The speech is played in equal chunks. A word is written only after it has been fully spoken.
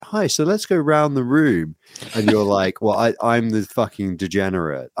hi, so let's go round the room. And you're like, well, I'm the fucking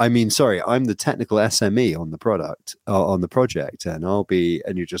degenerate. I'm the technical SME on the product, on the project. And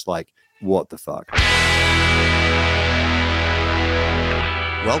you're just like, what the fuck?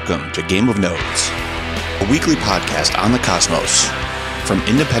 Welcome to Game of Nodes, a weekly podcast on the cosmos from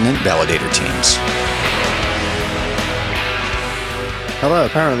independent validator teams. Hello,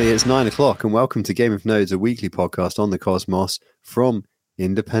 apparently it's 9 o'clock, and welcome to Game of Nodes, a weekly podcast on the cosmos from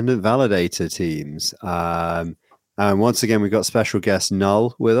independent validator teams. And once again, we've got special guest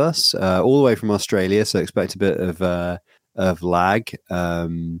Null with us, all the way from Australia, so expect a bit of lag.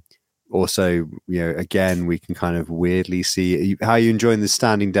 Also, again, we can kind of weirdly see how you enjoying the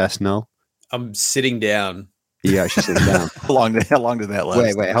standing desk, Null. I'm sitting down. You actually sitting down. How long did that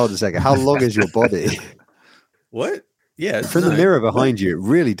last? Wait, hold a second. How long is your body? What? Yeah. From the mirror behind you, it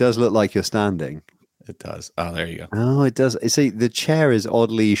really does look like you're standing. It does. Oh, there you go. Oh, it does. See, the chair is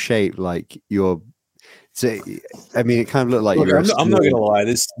oddly shaped like you're. So, I mean, it kind of looked like you're. I'm not gonna lie.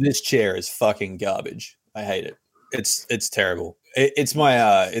 This chair is fucking garbage. I hate it. It's terrible. It's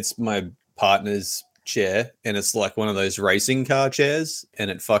my partner's chair, and it's like one of those racing car chairs, and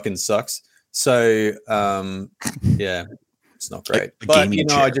it fucking sucks. So, yeah. It's not great, but I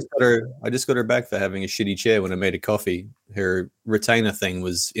just got her back for having a shitty chair when I made a coffee. Her retainer thing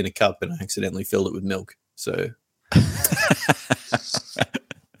was in a cup, and I accidentally filled it with milk. So,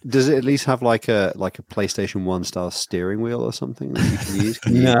 does it at least have like a PlayStation 1 style steering wheel or something that you can use?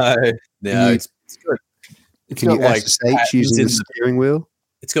 No, it's good. Can you like using the steering wheel?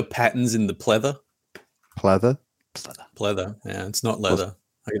 It's got patterns in the pleather. Pleather. Yeah, it's not leather.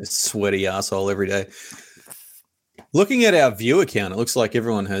 I get a sweaty asshole every day. Looking at our viewer count, it looks like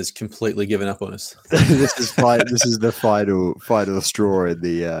everyone has completely given up on us. This is the final straw in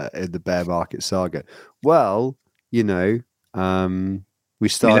the bear market saga. Well, we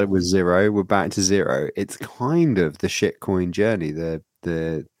started with zero, we're back to zero. It's kind of the shitcoin journey. The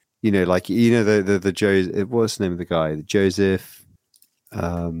what's the name of the guy? Joseph.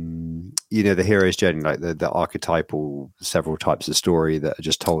 The hero's journey, like the archetypal several types of story that are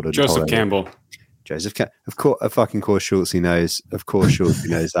just told. Joseph Campbell. Of course, Schultz knows. Of course, Schultz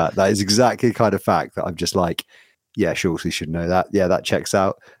knows that. That is exactly the kind of fact that I'm just like, yeah, Schultz should know that. Yeah, that checks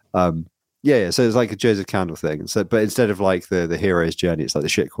out. So it's like a Joseph Campbell thing. So, but instead of like the hero's journey, it's like the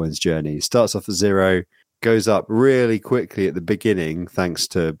shitcoin's journey. It starts off at zero, goes up really quickly at the beginning, thanks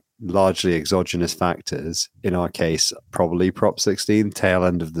to largely exogenous factors. In our case, probably Prop 16, tail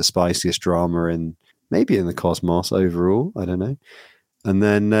end of the spiciest drama in the cosmos overall. I don't know. And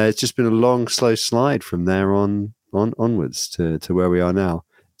then it's just been a long, slow slide from there onwards to where we are now.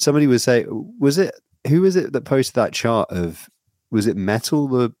 Somebody would say, who was it that posted that chart of, was it Metal,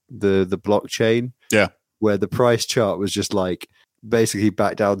 the blockchain? Yeah. Where the price chart was just like basically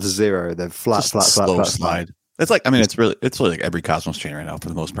back down to zero, then flat slide. It's like, it's really like every Cosmos chain right now for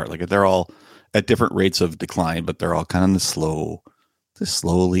the most part. Like they're all at different rates of decline, but they're all kind of in the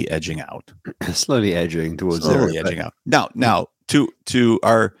slowly edging out. Slowly edging towards slowly zero. Edging out. Now, to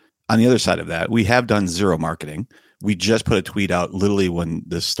our, on the other side of that, we have done zero marketing. We just put a tweet out literally when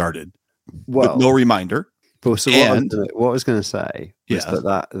this started, with no reminder. But so what I was going to say was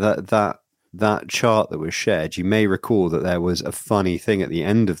that chart that was shared, you may recall that there was a funny thing at the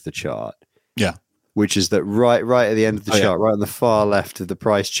end of the chart. Yeah. Which is that right at the end of the chart, right on the far left of the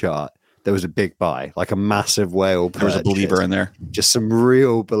price chart, there was a big buy, like a massive whale. There was a believer in there. Just some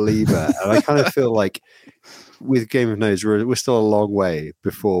real believer. And I kind of feel like with Game of Nodes, we're still a long way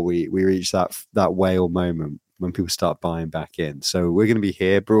before we reach that whale moment when people start buying back in. So we're going to be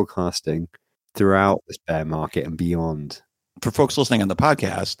here broadcasting throughout this bear market and beyond. For folks listening on the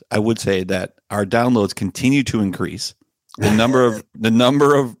podcast, I would say that our downloads continue to increase. The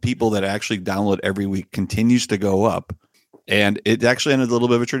number of people that actually download every week continues to go up, and it actually ended a little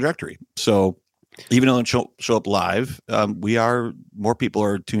bit of a trajectory. So even though it don't show up live, more people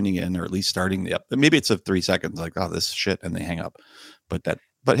are tuning in, or at least starting the up. Maybe it's a 3 seconds, like, oh, this shit, and they hang up. But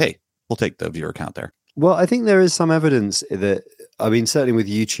hey, we'll take the viewer count there. Well, I think there is some evidence that, certainly with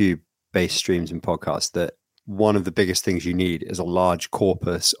YouTube-based streams and podcasts, that one of the biggest things you need is a large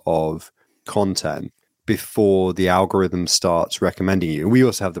corpus of content before the algorithm starts recommending you. And we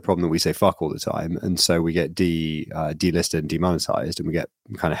also have the problem that we say fuck all the time, and so we get delisted and demonetized, and we get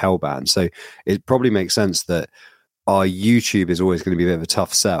kind of hellbanned. So it probably makes sense that our YouTube is always going to be a bit of a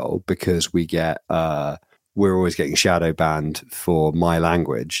tough sell, because we're always getting shadow banned for my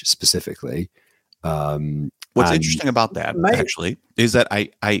language specifically. What's interesting about that actually is that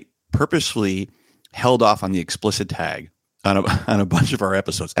I purposefully held off on the explicit tag on a bunch of our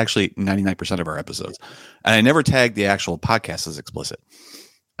episodes, actually 99% of our episodes. And I never tagged the actual podcast as explicit.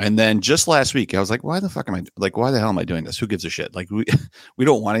 And then just last week, I was like, why the hell am I doing this? Who gives a shit? Like we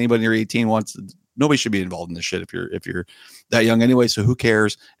don't want anybody under 18 nobody should be involved in this shit if you're that young anyway. So who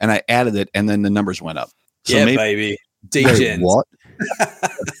cares? And I added it, and then the numbers went up. So yeah, baby. Degens. What? I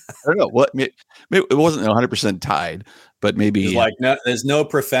don't know what. Maybe it wasn't 100% tied, but maybe it's like no, there's no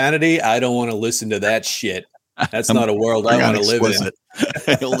profanity. I don't want to listen to that shit. That's not a world I want to live in.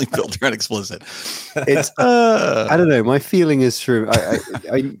 I only filter on explicit. It's I don't know. My feeling is through.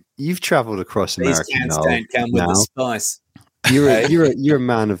 You've traveled across America. These cans don't come with the spice. You're a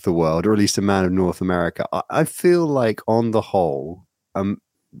man of the world, or at least a man of North America. I feel like, on the whole,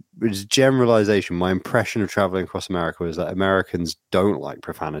 it's generalization. My impression of traveling across America is that Americans don't like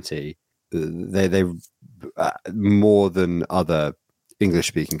profanity. They more than other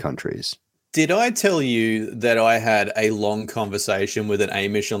English-speaking countries. Did I tell you that I had a long conversation with an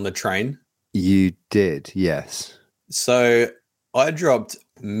Amish on the train? You did, yes. So I dropped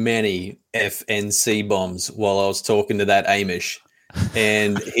many FNC bombs while I was talking to that Amish,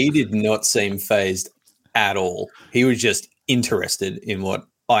 and he did not seem fazed at all. He was just interested in what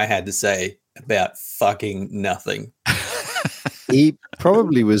I had to say about fucking nothing. He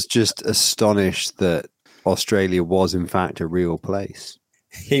probably was just astonished that Australia was, in fact, a real place.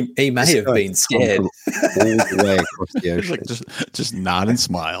 He may have been scared all the way across the ocean. Like just nod and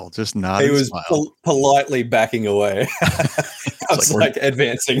smile. Just nod. He and was smile. Politely backing away. I was like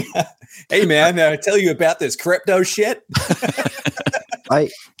advancing. Hey man, I tell you about this crypto shit.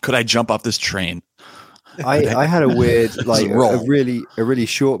 Could I jump off this train? I had a weird, like a really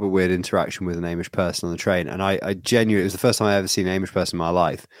short but weird interaction with an Amish person on the train, and I genuinely, it was the first time I ever seen an Amish person in my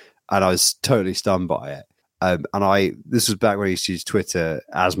life, and I was totally stunned by it. This was back when I used to use Twitter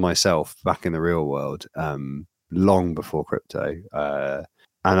as myself back in the real world, long before crypto.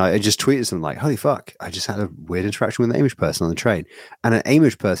 And I just tweeted something like, holy fuck, I just had a weird interaction with an Amish person on the train. And an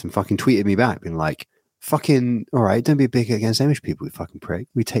Amish person fucking tweeted me back being like, fucking, all right, don't be a bigot against Amish people, you fucking prick.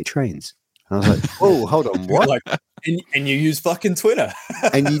 We take trains. And I was like, oh, hold on, what? Like, and you use fucking Twitter.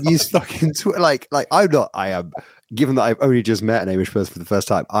 And you use fucking Twitter. Like I am, given that I've only just met an Amish person for the first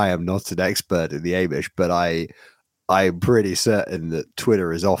time, I am not an expert in the Amish, but I'm pretty certain that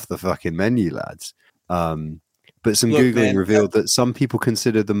Twitter is off the fucking menu, lads. But some Googling revealed that some people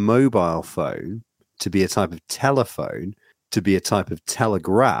consider the mobile phone to be a type of telephone, to be a type of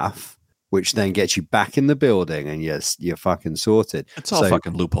telegraph, which then gets you back in the building, and yes, you're fucking sorted. It's all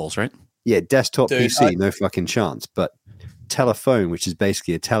fucking loopholes, right? Yeah, desktop PC, no fucking chance. But telephone, which is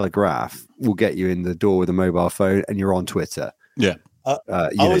basically a telegraph, will get you in the door with a mobile phone, and you're on Twitter. Yeah.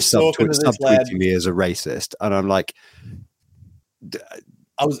 Subtweeting me as a racist, and I'm like,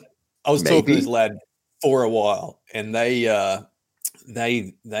 I was talking to this lad for a while, and they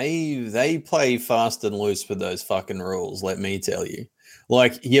play fast and loose with those fucking rules. Let me tell you,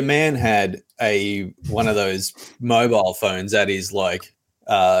 like your man had one of those mobile phones at his like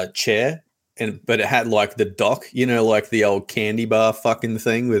chair, but it had like the dock, like the old candy bar fucking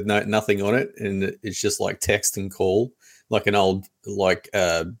thing with nothing on it, and it's just like text and call, like an old like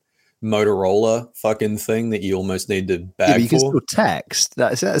Motorola fucking thing that you almost need to bag but you for. can still text.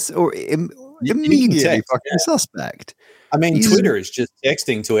 That's immediately fucking suspect. I mean, Twitter is just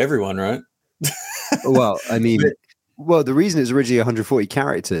texting to everyone, right? Well, I mean, the reason it's originally 140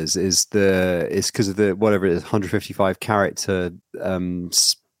 characters is because of the whatever it is, 155 character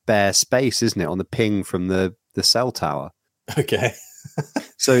spare space, isn't it, on the ping from the cell tower? Okay.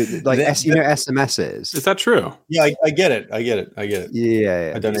 So, like, SMSs. Is that true? Yeah, I get it.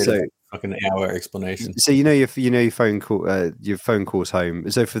 Yeah. I don't need a fucking hour explanation. So your phone call, your phone calls home.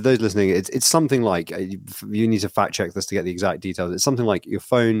 So for those listening, it's something like you need to fact check this to get the exact details. It's something like your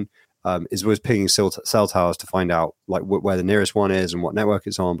phone is always pinging cell towers to find out like where the nearest one is and what network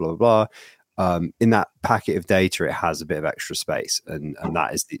it's on. Blah blah blah. In that packet of data, it has a bit of extra space, and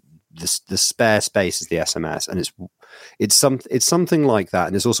that is the spare space is the SMS, and it's something like that.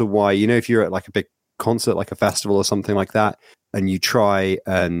 And it's also why, if you're at like a big concert, like a festival or something like that, and you try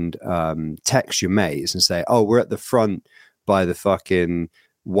and text your mates and say, oh, we're at the front by the fucking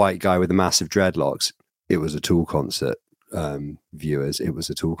white guy with the massive dreadlocks. It was a Tool concert, viewers. It was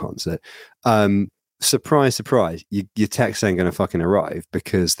a Tool concert. Surprise, surprise. Your text ain't going to fucking arrive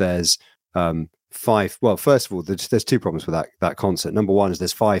because there's first of all, there's two problems with that concert. Number one is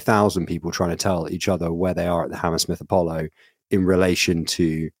there's 5,000 people trying to tell each other where they are at the Hammersmith Apollo in relation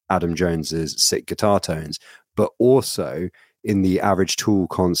to Adam Jones's sick guitar tones, but also in the average Tool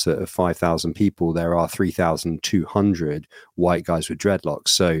concert of 5,000 people, there are 3,200 white guys with dreadlocks.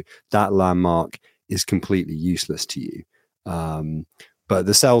 So that landmark is completely useless to you. But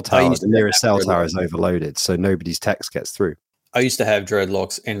the cell tower, the nearest cell tower is overloaded, so nobody's text gets through. I used to have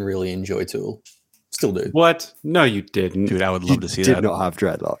dreadlocks and really enjoy Tool. Still do. What? No, you didn't. Dude, I would love to see Did that. not have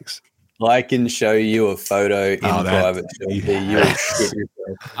dreadlocks. I can show you a photo in private. Yes. You will shit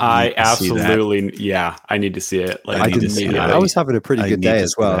yourself. I need to see that. absolutely, yeah, I need to see it. Like, I need to see immediately. that. I was having a pretty I good need day to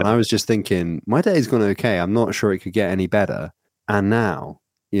as see well, that. and I was just thinking, my day's gone okay. I'm not sure it could get any better. And now,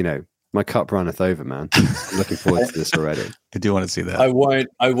 my cup runneth over, man. I'm looking forward to this already. I do want to see that.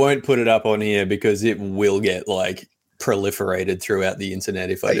 I won't put it up on here because it will get like proliferated throughout the internet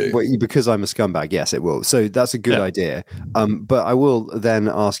if I do. Well, because I'm a scumbag, yes, it will. So that's a good idea. But I will then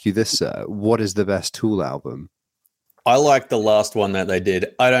ask you this, sir. What is the best Tool album? I like the last one that they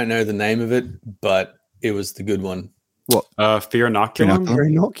did. I don't know the name of it, but it was the good one. What? Fear Inoculum? Fear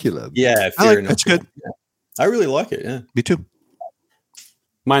Inoculum. Yeah, I like, that's good. Yeah. I really like it. Yeah, Me too.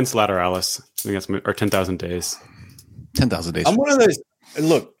 Mine's Lateralis. I think that's or 10,000 Days. 10,000 Days. I'm one of those.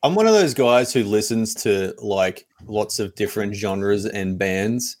 Look, I'm one of those guys who listens to like lots of different genres and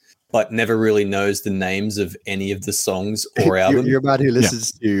bands, but never really knows the names of any of the songs or albums. You're a man who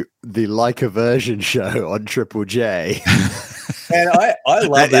listens to the Like a Version show on Triple J. And I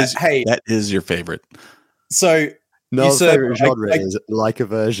love that. Hey, that is your favorite. So Noel's favorite genre is Like a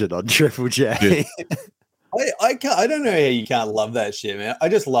Version on Triple J. I don't know how you can't love that shit, man. I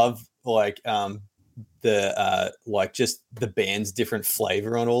just love like the like just the band's different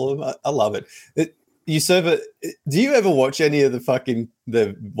flavor on all of them. I love it. Do you ever watch any of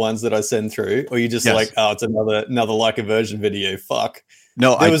the ones that I send through, or you just like, oh, it's another Like a Version video? Fuck.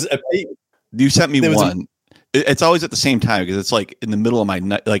 No, you sent me one. It's always at the same time because it's like in the middle of my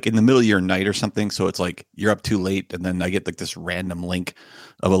night, like in the middle of your night or something. So it's like you're up too late, and then I get like this random link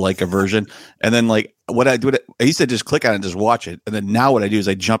of Like a Version, and then like what I do, I used to just click on it and just watch it, and then now what I do is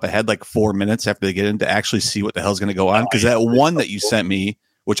I jump ahead like 4 minutes after they get in to actually see what the hell's going to go on, because that one that you sent me,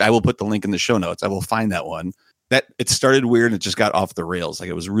 which I will put the link in the show notes, I will find that one. That it started weird and it just got off the rails. Like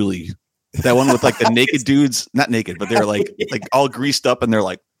it was really that one with like the naked dudes, not naked, but they're like all greased up, and they're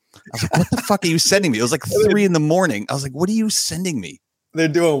like. I was like, what the fuck are you sending me? It was like 3 a.m. I was like, what are you sending me? They're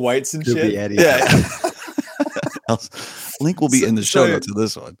doing weights and shit. Yeah. Link will be in the show notes of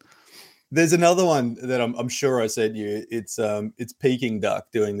this one. There's another one that I'm sure I said you. It's Peking Duck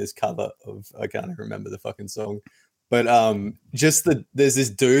doing this cover of, I can't even remember the fucking song. But there's this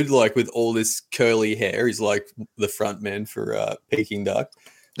dude like with all this curly hair. He's like the front man for Peking Duck.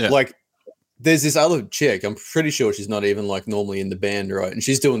 Yeah. Like there's this other chick. I'm pretty sure she's not even like normally in the band, right? And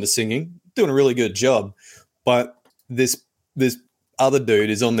she's doing the singing, doing a really good job. But this other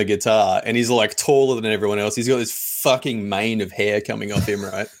dude is on the guitar, and he's like taller than everyone else. He's got this fucking mane of hair coming off him,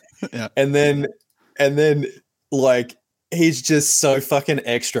 right? Yeah. And then like he's just so fucking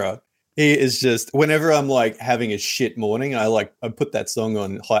extra. He is just, whenever I'm like having a shit morning, I put that song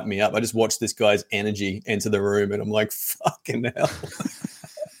on, hype me up. I just watch this guy's energy enter the room, and I'm like, fucking hell.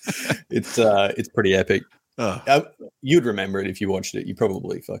 It's pretty epic. You'd remember it if you watched it. You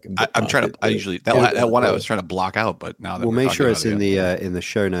probably fucking. I'm trying to. I usually that one I was trying to block out, but now that make sure it's in the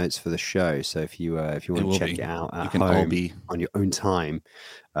show notes for the show. So if you want to check it out at home on your own time,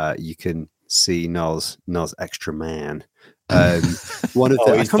 you can see Noel's extra man. One of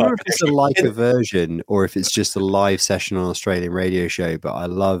the I can't remember if it's like a version or if it's just a live session on an Australian radio show, but I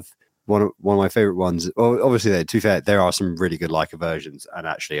love. One of my favorite ones. Well, obviously, to be fair, there are some really good Leica versions, and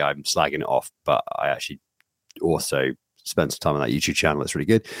actually, I'm slagging it off. But I actually also spent some time on that YouTube channel. It's really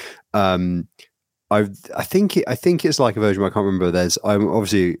good. I think it's Leica version. But I can't remember. I'm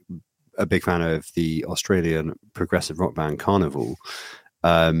obviously a big fan of the Australian progressive rock band Carnival.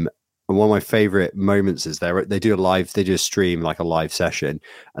 And one of my favorite moments is they do a stream, like a live session,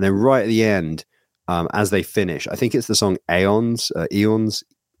 and then right at the end, as they finish, I think it's the song Eons,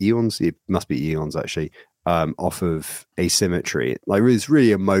 it must be Eons actually, off of Asymmetry. Like it's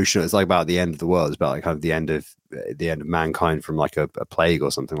really emotional. It's like about the end of the world. It's about like kind of the end of mankind from like a plague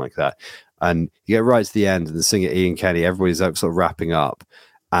or something like that. And you get right to the end, and the singer Ian Kenny, everybody's like sort of wrapping up,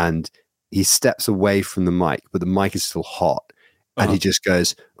 and he steps away from the mic, but the mic is still hot, and he just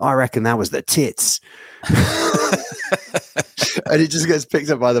goes, "I reckon that was the tits." And it just gets picked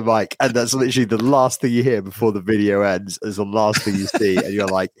up by the mic, and that's literally the last thing you hear before the video ends. Is the last thing you see, and you're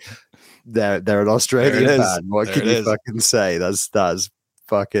like, "They're an Australian band. What can you fucking say?" That's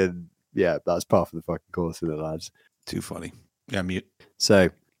fucking that's part of the fucking course, isn't it, lads? Too funny. Yeah, mute. So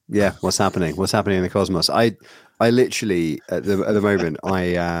yeah, what's happening? What's happening in the cosmos? I literally at the moment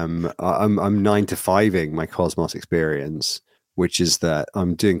I'm 9 to 5ing my Cosmos experience, which is that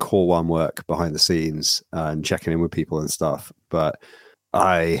I'm doing core one work behind the scenes and checking in with people and stuff. But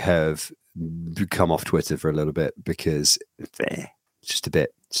I have come off Twitter for a little bit because it's just a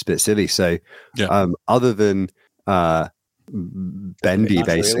bit silly. So other than Bendy Much,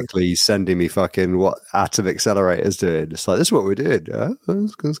 really. basically sending me fucking what Atom Accelerator's doing. It's like, this is what we're doing.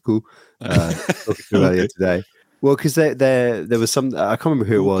 That's cool. Talking to him earlier today. Well, because there was some, I can't remember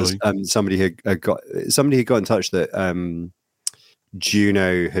who it was. Somebody had got in touch that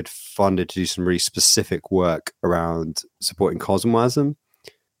Juno had funded to do some really specific work around supporting Cosmwasm.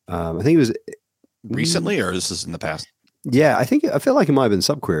 I think it was recently, or is this in the past? Yeah, I feel like it might have been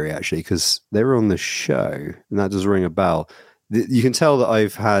Subquery actually, because they were on the show, and that does ring a bell. You can tell that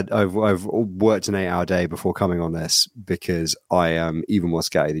I've worked an 8-hour day before coming on this, because I am even more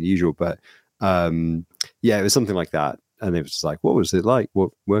scatty than usual. But yeah, it was something like that, and it was just like, what was it like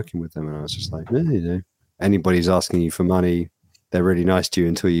working with them? And I was just like, anybody's asking you for money, they're really nice to you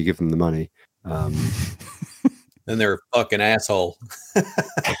until you give them the money. And they're a fucking asshole.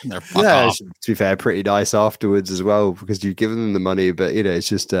 They're fuck off. To be fair, pretty nice afterwards as well, because you've given them the money. But it's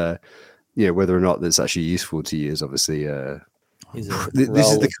just whether or not that's actually useful to you is obviously.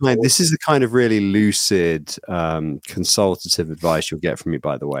 This is the kind of really lucid, consultative advice you'll get from me.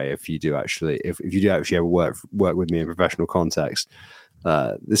 By the way, if you do actually ever work with me in a professional context,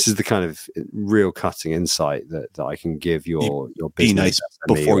 this is the kind of real cutting insight that I can give your business. Be nice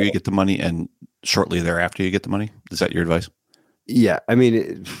before you get the money and shortly thereafter you get the money. Is that your advice? Yeah, I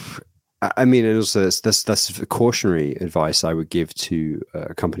mean, and also that's cautionary advice I would give to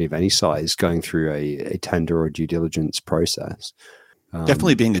a company of any size going through a tender or due diligence process.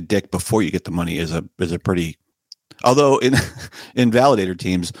 Definitely being a dick before you get the money is a pretty. Although in validator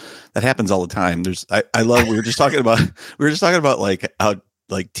teams that happens all the time. I love we were just talking about like how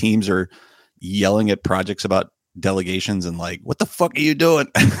like teams are yelling at projects about delegations and like, what the fuck are you doing?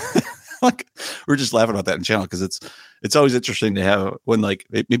 Like, we're just laughing about that in channel, because it's always interesting to have when like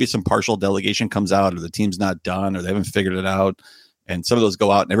maybe some partial delegation comes out, or the team's not done, or they haven't figured it out, and some of those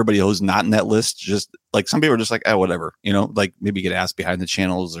go out, and everybody who's not in that list, just like some people are just like, oh, whatever, like maybe get asked behind the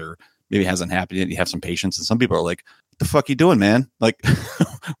channels, or maybe it hasn't happened yet. You have some patience, and some people are like, what the fuck you doing, man? Like,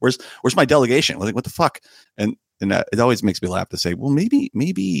 where's my delegation? Like, what the fuck? And it always makes me laugh to say, well, maybe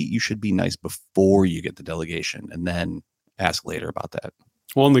you should be nice before you get the delegation, and then ask later about that.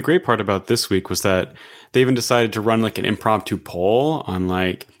 Well, and the great part about this week was that they even decided to run like an impromptu poll on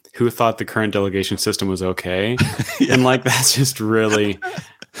like who thought the current delegation system was okay. Yeah. And like, that's just really,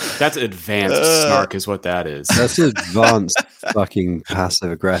 that's advanced snark is what that is. That's advanced fucking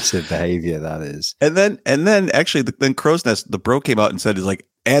passive aggressive behavior. That is. And then actually then Crow's Nest, the bro came out and said, is like,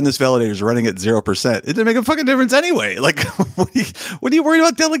 and this validator is running at 0%. It didn't make a fucking difference anyway. Like, what are you worried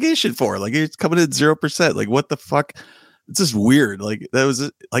about delegation for? Like, it's coming at 0%. Like, what the fuck? It's just weird. Like, that was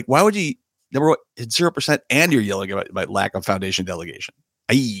like, why would you? Number one, it's 0%, and you're yelling about lack of foundation delegation.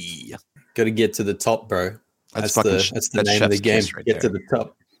 Aye. Got to get to the top, bro. That's the name of the game. Right Get there. to the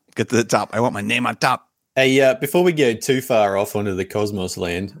top. Get to the top. I want my name on top. Hey, before we go too far off onto the Cosmos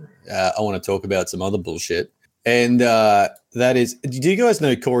land, I want to talk about some other bullshit. And that is, do you guys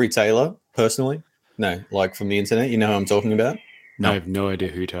know Corey Taylor personally? No, like from the internet. You know who I'm talking about? No. I have no idea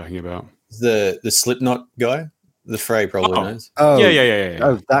who you're talking about. The Slipknot guy. The Frey probably knows. Oh, yeah.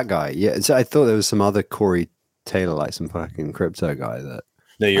 Oh, that guy. Yeah. So I thought there was some other Corey Taylor, like some fucking crypto guy that.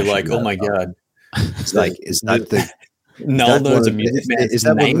 No, you're like, oh my god. It's like, is that the? No, knows a music man. Is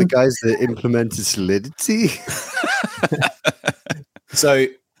that one of the guys that implemented Solidity? So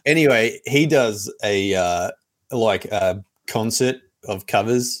anyway, he does a concert of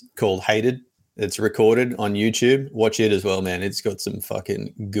covers called Hated. It's recorded on YouTube. Watch it as well, man. It's got some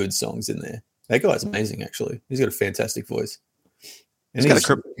fucking good songs in there. That guy's amazing, actually. He's got a fantastic voice. And he's got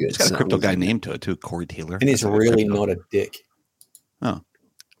a crypto guy named to it too, Corey Taylor. And he's really not a dick. Oh,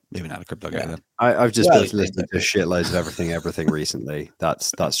 maybe not a crypto guy then. I've just been listening to shitloads of everything recently.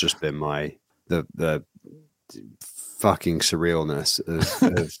 That's just been the fucking surrealness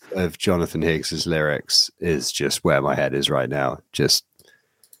of Jonathan Higgs's lyrics is just where my head is right now. Just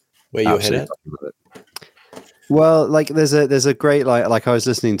where your head at? Well, like there's a great like I was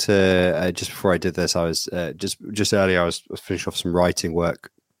listening to just before I did this, I was just earlier I was finishing off some writing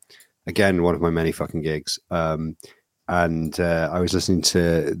work. Again, one of my many fucking gigs. And I was listening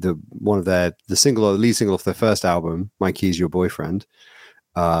to the lead single of their first album, My Key's Your Boyfriend.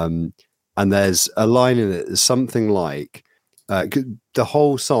 And there's a line in it, something like the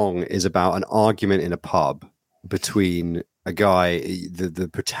whole song is about an argument in a pub between a guy, the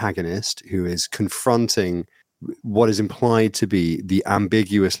protagonist, who is confronting what is implied to be the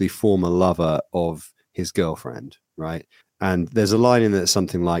ambiguously former lover of his girlfriend, right? And there's a line in it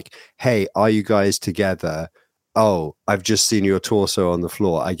something like, "Hey, are you guys together? Oh, I've just seen your torso on the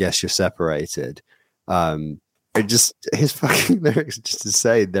floor. I guess you're separated." His fucking lyrics are just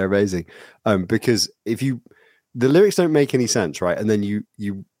insane. They're amazing. Because if you the lyrics don't make any sense, right? And then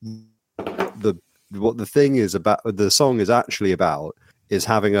what the thing is about, the song is actually about, is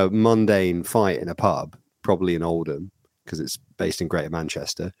having a mundane fight in a pub, probably in Oldham, because it's based in Greater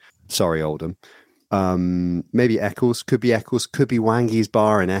Manchester. Sorry, Oldham. Maybe Eccles, could be Wangy's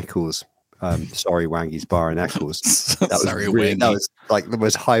Bar in Eccles. Sorry, Wangy's Bar in Eccles. That was like the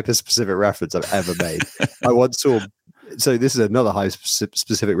most hyper specific reference I've ever made. I once saw. So this is another hyper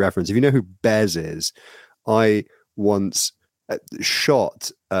specific reference. If you know who Bez is, I once shot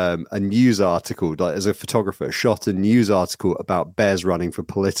a news article, like as a photographer, shot a news article about Bez running for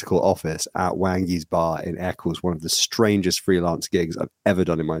political office at Wangy's Bar in Eccles, one of the strangest freelance gigs I've ever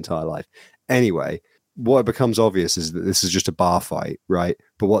done in my entire life. Anyway, what becomes obvious is that this is just a bar fight, right?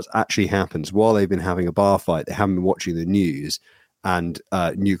 But what actually happens while they've been having a bar fight, they haven't been watching the news, and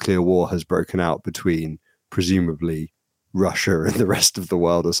nuclear war has broken out between presumably Russia and the rest of the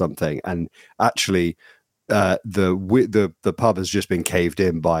world or something. And actually, the pub has just been caved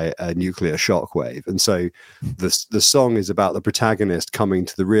in by a nuclear shockwave, and so the song is about the protagonist coming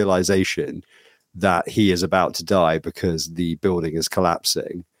to the realization that he is about to die because the building is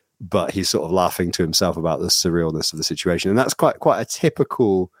collapsing, but he's sort of laughing to himself about the surrealness of the situation. And that's quite a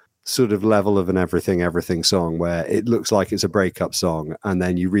typical sort of level of an everything song, where it looks like it's a breakup song, and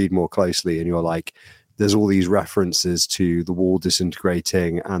then you read more closely and you're like, there's all these references to the wall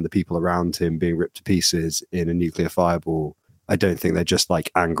disintegrating and the people around him being ripped to pieces in a nuclear fireball. I don't think they're just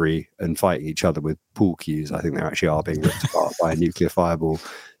like angry and fighting each other with pool cues. I think they actually are being ripped apart by a nuclear fireball.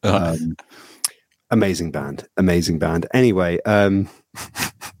 Amazing band. Anyway,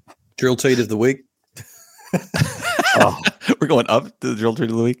 drill tweet of the week. We're going up to the drill tweet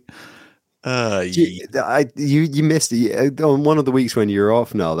of the week. You missed it on one of the weeks when you were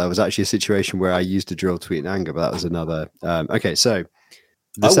off. Now there was actually a situation where I used a drill tweet in anger, but that was another. Okay, so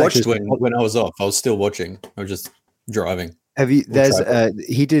I watched when I was off. I was still watching. I was just driving. Have you?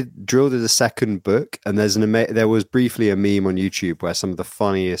 He drilled a second book, and there was briefly a meme on YouTube where some of the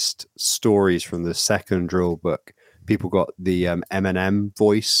funniest stories from the second drill book. People got the Eminem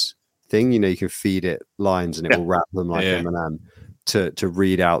voice thing. You know, you can feed it lines and it will rap them like Eminem. To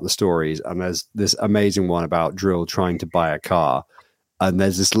read out the stories, and there's this amazing one about Drill trying to buy a car, and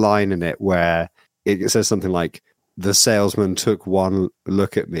there's this line in it where it says something like, the salesman took one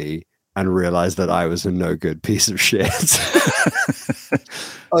look at me and realized that I was a no good piece of shit.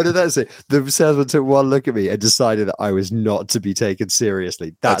 Oh, did that say the salesman took one look at me and decided that I was not to be taken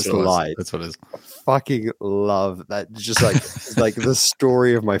seriously? That's the line. That's what it is. I fucking love that. Just like the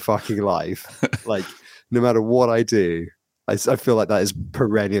story of my fucking life. Like, no matter what I do, I feel like that is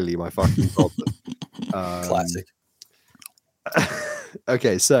perennially my fucking problem. Classic.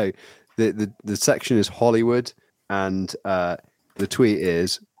 Okay, so the section is Hollywood, and the tweet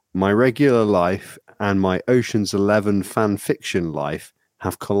is, my regular life and my Ocean's 11 fan fiction life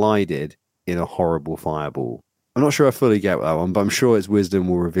have collided in a horrible fireball. I'm not sure I fully get that one, but I'm sure its wisdom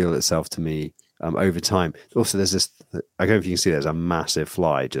will reveal itself to me over time. Also, there's this, I don't know if you can see, there's a massive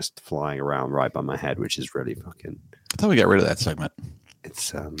fly just flying around right by my head, which is really fucking... I thought we got rid of that segment.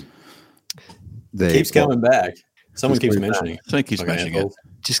 It's keeps coming back. Someone keeps mentioning it. Someone keeps mentioning it.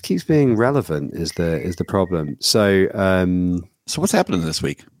 Just keeps being relevant is the problem. So what's happening this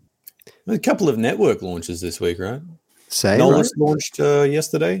week? A couple of network launches this week, right? Knowles launched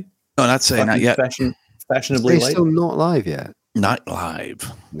yesterday. No, not say, not yet. Fashionably late. Still not live yet. Not live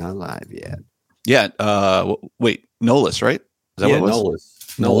yet. Yeah. Wait, Knowles, right? Is that what it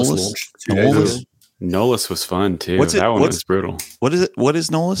was? Knowles launched 2 days ago. Knowles was fun too. That one was brutal. What is it? What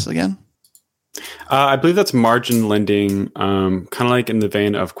is Knowles again? I believe that's margin lending, kind of like in the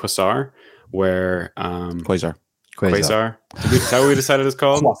vein of Quasar, where Quasar. Is that what we decided it's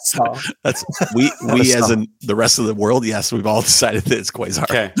called? That's we as in the rest of the world. Yes, we've all decided that it's Quasar.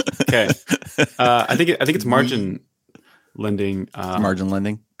 Okay. I think it's margin lending. Margin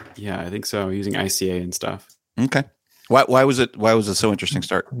lending. Yeah, I think so. Using ICA and stuff. Okay. Why was it so interesting?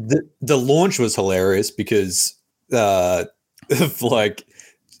 Start. The launch was hilarious because like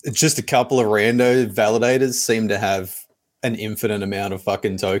just a couple of rando validators seem to have an infinite amount of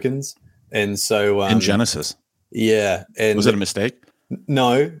fucking tokens, and so in Genesis. Yeah, and was it a mistake?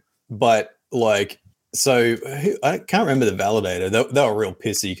 No, but like, so I can't remember the validator. They were real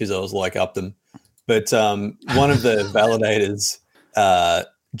pissy because I was like up them, but one of the validators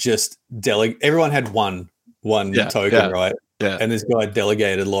just everyone had one token, right? Yeah, and this guy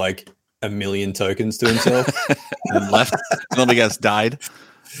delegated like 1 million tokens to himself and left. Nobody else died.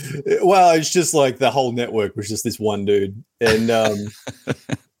 Well, it's just like the whole network was just this one dude, and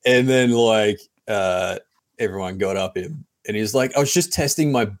and then like everyone got up him, and he was like, "I was just testing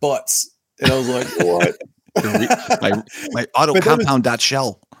my bots," and I was like, "What?" my auto But that was- compound dot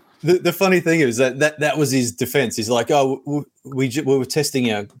shell. The funny thing is that was his defense. He's like, oh, we were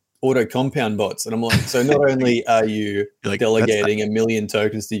testing our auto compound bots. And I'm like, so not only are you You're like, delegating a million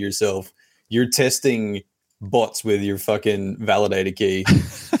tokens to yourself, you're testing bots with your fucking validator key.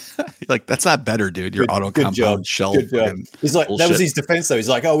 Like, that's not better, dude. Your auto Good compound job. shell. Good job. fucking He's like, that was bullshit. his defense though. He's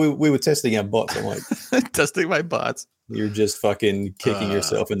like, oh, we were testing our bots. I'm like, Testing my bots. you're just fucking kicking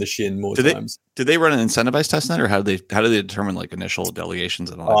yourself in the shin more times. Did they run an incentivized testnet, or how do they determine like initial delegations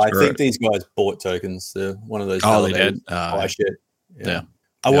and all Oh, that? I think these guys bought tokens. They're one of those. Oh, they validators did? that buy shit. yeah.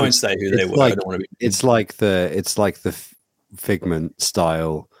 I Yeah, won't say who they it's were. like- I don't want to be. It's like the Figment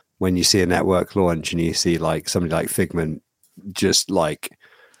style when you see a network launch and you see like somebody like Figment just like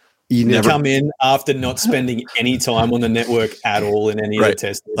you They never come in after not spending any time on the network at all in any of Right. the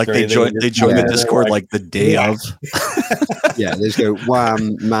tests. Like or they anything. joined Yeah, the Discord like the day Yeah. of. yeah, they just go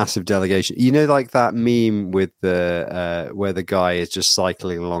wham, massive delegation. You know, like that meme with the where the guy is just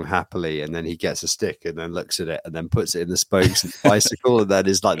cycling along happily, and then he gets a stick and then looks at it and then puts it in the spokes of the bicycle, and then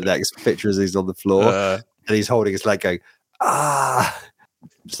is like the next picture is he's on the floor and he's holding his leg, going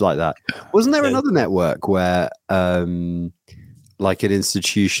just like that. Wasn't there Yeah. another network where like an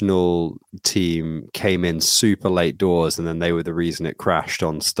institutional team came in super late doors and then they were the reason it crashed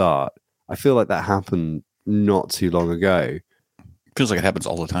on start? I feel like that happened not too long ago. Feels like it happens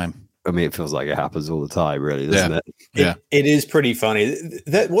all the time. I mean, it feels like it happens all the time, really, doesn't it? Yeah. It is pretty funny.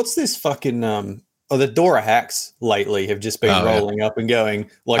 What's this fucking the Dora hacks lately have just been Oh, yeah. rolling up and going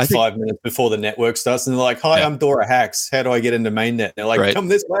like I think- 5 minutes before the network starts, and they're like, "Hi, Yeah. I'm Dora hacks. How do I get into mainnet?" And they're like, Right. "Come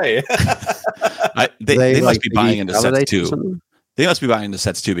this way." They like, must be buying use into sets validators or too. something? They must be buying into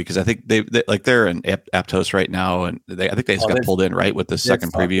sets too, because I think they like they're in Aptos right now, and I think they just got they've- pulled in right with the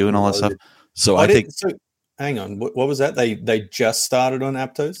second preview and all that stuff. fucking So I I think So, hang on, what was that? They just started on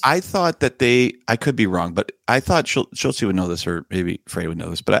Aptos. I thought that I could be wrong, but I thought Schultz would know this, or maybe Frey would know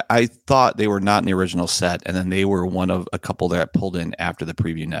this, but I thought they were not in the original set, and then they were one of a couple that pulled in after the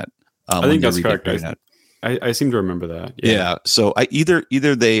preview net. I when think they that's redid correct. preview net. I seem to remember that. Yeah. So either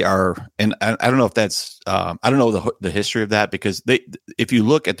they are, and I don't know if that's I don't know the history of that, because if you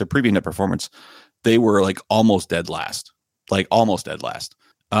look at the preview net performance, they were like almost dead last.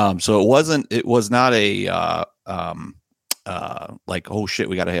 So it was not a like, oh shit,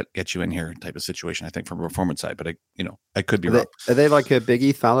 we got to get you in here type of situation, I think, from a performance side, but I could be wrong. Are they like a big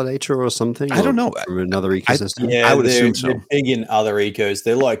ETH validator or something? I don't Or know. From another ecosystem? Yeah, I would they're, assume so. They're big in other ecos.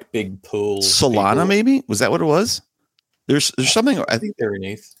 They're like big pools. Solana, people. maybe, was that what it was? There's something, I I think think they're in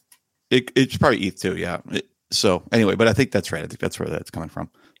ETH. it's probably ETH too. Yeah. So anyway, but I think that's right. I think that's where that's coming from.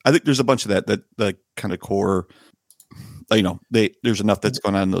 I think there's a bunch of that kind of core, there's enough that's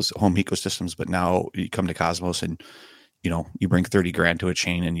going on in those home ecosystems, but now you come to Cosmos and, you bring 30 grand to a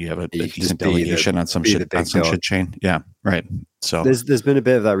chain and you have a You can just decent be the- delegation on some be the shit, big on some dog. shit chain. Yeah. Right. So There's been a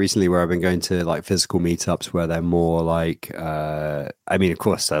bit of that recently where I've been going to like physical meetups where they're more like, I mean, of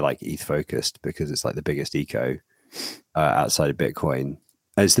course they're like ETH focused because it's like the biggest eco outside of Bitcoin.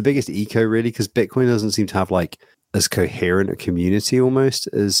 And it's the biggest eco really because Bitcoin doesn't seem to have like as coherent a community almost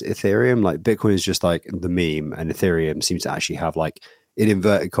as Ethereum. Like Bitcoin is just like the meme, and Ethereum seems to actually have like, in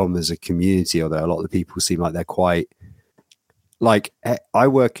inverted commas, a community, although a lot of the people seem like they're quite like, I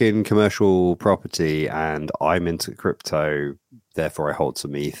work in commercial property and I'm into crypto, therefore I hold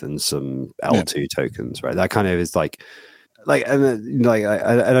some ETH and some L2 tokens, right? That kind of is like, and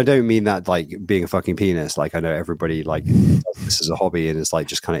I don't mean that like being a fucking penis. Like I know everybody like does this as a hobby and is like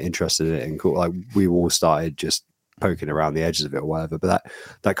just kind of interested in it and cool. Like we all started just poking around the edges of it or whatever. But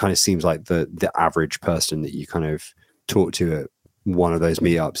that kind of seems like the average person that you kind of talk to at one of those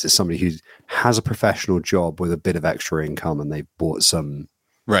meetups is somebody who has a professional job with a bit of extra income and they've bought some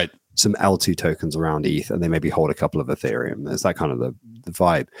L2 tokens around ETH and they maybe hold a couple of Ethereum. There's that kind of the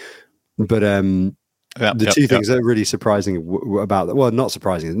vibe. But the two things that are really surprising about that, well, not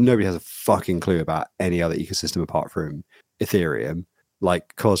surprising, nobody has a fucking clue about any other ecosystem apart from Ethereum.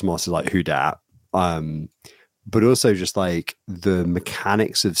 Like Cosmos is like who dat. But also just like the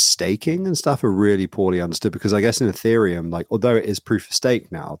mechanics of staking and stuff are really poorly understood because I guess in Ethereum, like although it is proof of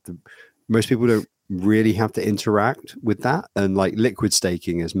stake now, most people don't really have to interact with that. And like liquid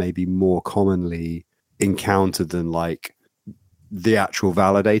staking is maybe more commonly encountered than like the actual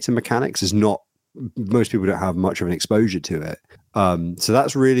validator mechanics is not, most people don't have much of an exposure to it. So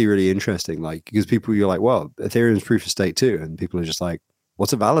that's really, really interesting. Like, because people, you're like, well, Ethereum's proof of stake too. And people are just like,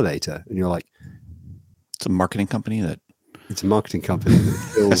 what's a validator? And you're like, it's a marketing company it's a marketing company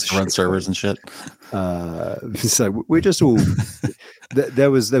that to run servers and shit. So we're just all there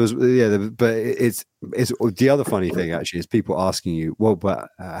was but it's the other funny thing actually is people asking you, well, but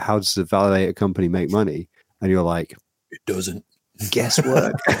how does the validator company make money? and you're like, It doesn't.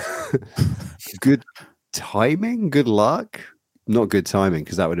 guesswork. Good timing, good luck. Not good timing,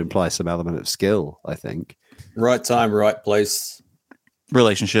 because that would imply some element of skill, I think. Right time, right place.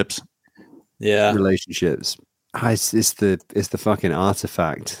 Relationships. Yeah. Relationships. It's the fucking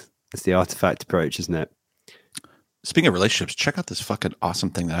artifact. It's the artifact approach, isn't it? Speaking of relationships, check out this fucking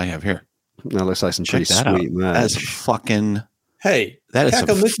awesome thing that I have here. That looks like some Check pretty that out. sweet merch. That is fucking. Hey, That is how some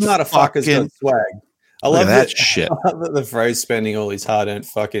come this motherfucker's fucking- got swag? I Look love at that shit. I love the phrase spending all his hard-earned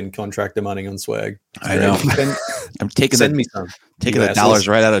fucking contractor money on swag. It's I great. know. Send, I'm taking send me some. taking you the assholes. dollars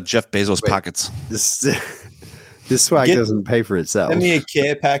right out of Jeff Bezos' Wait. pockets. This swag Get- doesn't pay for itself. Send me a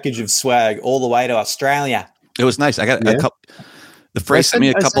care package of swag all the way to Australia. It was nice. I got Yeah. a couple. The phrase sent me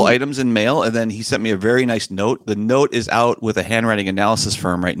a I couple sent- items in mail, and then he sent me a very nice note. The note is out with a handwriting analysis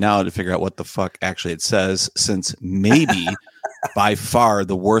firm right now to figure out what the fuck actually it says, since maybe by far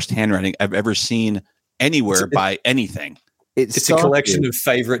the worst handwriting I've ever seen anywhere by anything. It's a collection of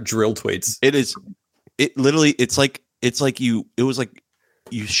favorite drill tweets. It is. It literally. It's like you. It was like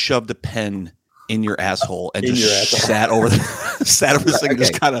you shoved a pen in your asshole and In your just asshole. sat over this thing, and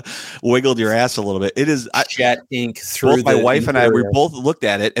just kind of wiggled your ass a little bit. It is. Chat ink through Both my the wife and I, we interior. both looked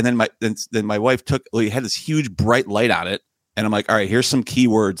at it, and then my wife took. We had this huge bright light on it, and I'm like, all right, here's some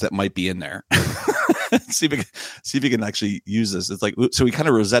keywords that might be in there. see if you can actually use this. It's like, so we kind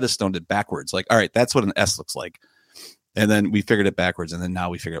of Rosetta Stoned it backwards. Like, all right, that's what an S looks like. And then we figured it backwards, and then now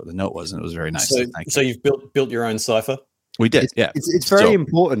we figured out what the note was, and it was very nice. So you've built your own cipher. We did, yeah. It's very So,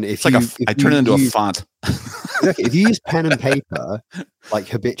 important. If It's like I turn it into a font. Exactly. If you use pen and paper, like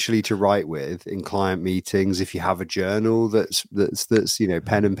habitually to write with in client meetings, if you have a journal that's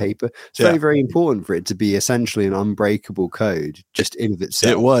pen and paper, it's very, very important for it to be essentially an unbreakable code just in of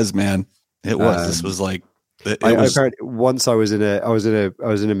itself. It was, man. It was. This was like. Once I was in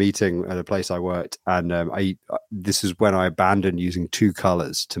a meeting at a place I worked, and this is when I abandoned using two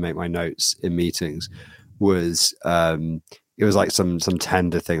colors to make my notes in meetings. It was like some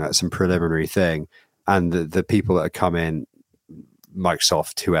tender thing, like some preliminary thing, and the people that had come in,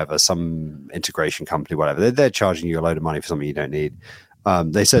 Microsoft, whoever, some integration company, whatever, they're charging you a load of money for something you don't need.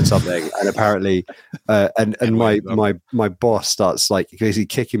 They said something, and apparently, and my boss starts like basically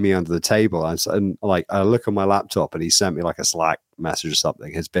kicking me under the table, and like I look on my laptop, and he sent me like a Slack message or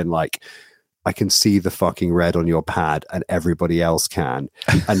something. Has been like, I can see the fucking red on your pad, and everybody else can.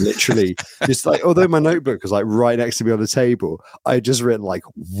 And literally, just like, although my notebook was like right next to me on the table, I had just written like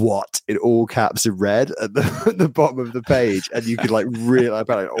 "what" in all caps in red at the bottom of the page, and you could like really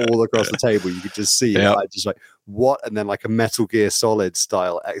about it all across the table. You could just see, Yep. like, just like "what," and then like a Metal Gear Solid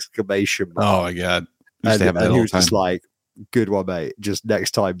style exclamation mark. Oh my god! I used to have that And all he the was time. just like, "Good one, mate. Just next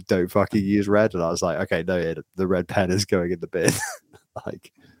time, don't fucking use red." And I was like, "Okay, no, the red pen is going in the bin."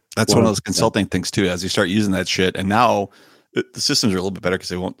 Like. That's one of those 100%. consulting things too. As you start using that shit, and now the systems are a little bit better because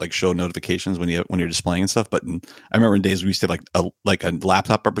they won't like show notifications when you're displaying and stuff. But I remember in days we used to have like a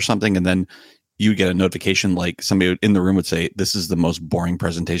laptop up or something, and then you get a notification like somebody in the room would say, "This is the most boring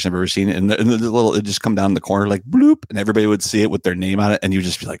presentation I've ever seen," and the little it just come down the corner like bloop, and everybody would see it with their name on it, and you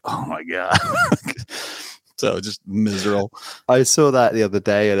just be like, "Oh my god." So just miserable. I saw that the other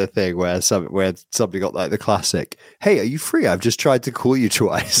day at a thing where somebody got like the classic, "Hey, are you free? I've just tried to call you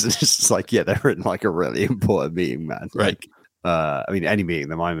twice." And it's just like, yeah, they're in like a really important meeting, man. Right. Like, I mean, any meeting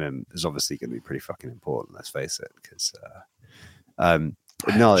that I'm in is obviously going to be pretty fucking important. Let's face it, because no, in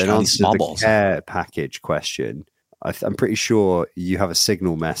Johnny answer to the Smallballs. care package question, I'm pretty sure you have a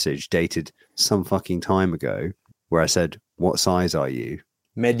Signal message dated some fucking time ago where I said, "What size are you?"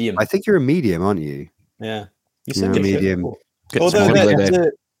 Medium. I think you're a medium, aren't you? Yeah. You You're a your shirt medium. before. Get Although some Wrigley,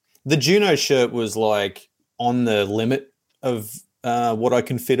 babe. the Juno shirt was like on the limit of what I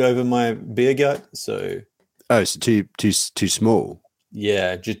can fit over my beer gut. So Oh, so too small.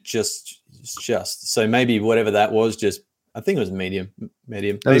 yeah, just so maybe whatever that was, just I think it was medium.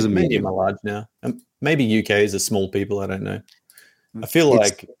 That was a Maybe medium. I'm a large now. Maybe UK is a small people. I don't know. I feel It's-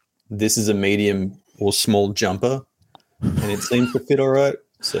 like this is a medium or small jumper, and it seems to fit all right.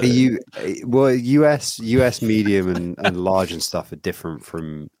 So US medium and large and stuff are different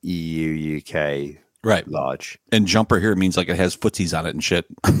from EU, UK Right. large. And jumper here means like it has footsies on it and shit.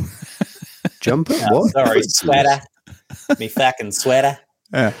 Jumper? Yeah, What? sorry, sweater. Me fucking sweater.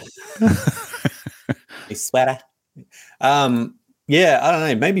 Yeah. Me sweater. Yeah, I don't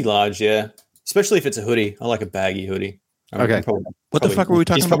know. Maybe large. Yeah, especially if it's a hoodie. I like a baggy hoodie. Okay. What the fuck were we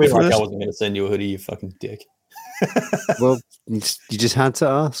talking he's about probably before like, this? I wasn't going to send you a hoodie, you fucking dick. Well, you just had to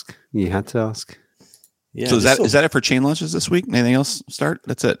ask. You had to ask. Yeah. So is that it for chain launches this week? Anything else start?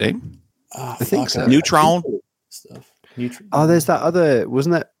 That's it, eh? I think so. Neutron? Stuff. Neutron. Oh, there's that other.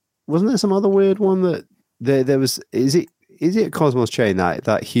 Wasn't there some other weird one that there was is it Cosmos Chain,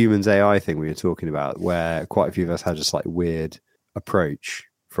 that humans AI thing we were talking about, where quite a few of us had just like weird approach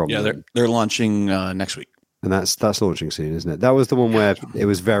from them. they're launching next week, and that's launching soon, isn't it? That was the one where it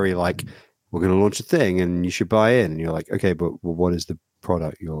was very like, we're going to launch a thing and you should buy in, and you're like, okay, but what is the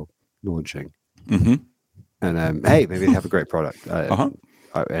product you're launching? Mm-hmm. And hey, maybe they have a great product.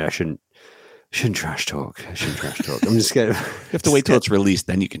 I shouldn't trash talk. I'm just scared. You have to wait till it's released,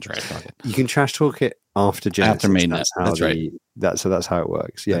 then you can trash talk it. You can trash talk it after Genesis. After mainnet. That's right. That's how it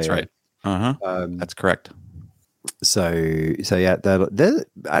works. Yeah, that's right. That's correct. So yeah, they're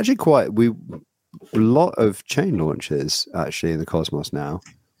actually a lot of chain launches actually in the Cosmos now.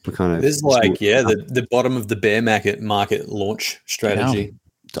 We're kind of there's like the bottom of the bear market launch strategy.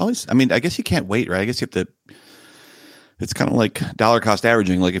 It's always, I mean, I guess you can't wait, right? I guess you have to. It's kind of like dollar cost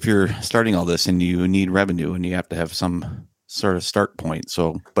averaging. Like if you're starting all this and you need revenue and you have to have some sort of start point.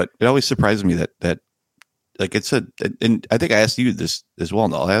 So, but it always surprises me that like and I think I asked you this as well,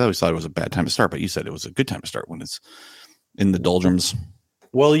 Noel. I always thought it was a bad time to start, but you said it was a good time to start when it's in the doldrums.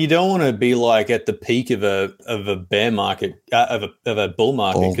 Well, you don't want to be like at the peak of a bear market, of a bull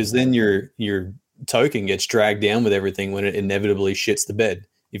market, because then your token gets dragged down with everything when it inevitably shits the bed.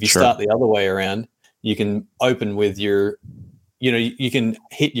 If you start the other way around, you can open with you can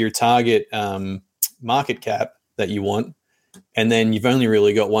hit your target market cap that you want, and then you've only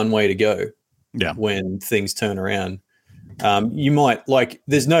really got one way to go. Yeah. When things turn around, you might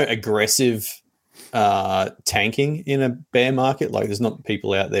there's no aggressive tanking in a bear market. Like there's not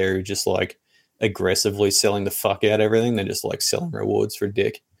people out there who just like aggressively selling the fuck out everything. They're just like selling rewards for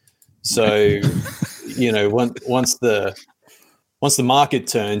dick. So, once the market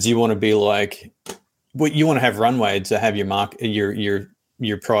turns, you want to be like, you want to have runway to have your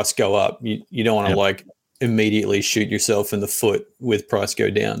price go up. You don't want to like immediately shoot yourself in the foot with price go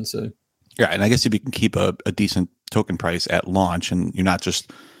down. So yeah, and I guess if you can keep a decent token price at launch and you're not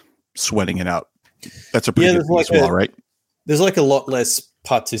just sweating it out, that's a pretty good thing as well, right? There's like a lot less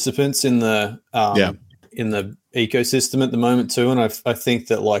participants in the ecosystem at the moment too, and I think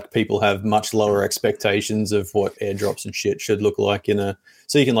that like people have much lower expectations of what airdrops and shit should look like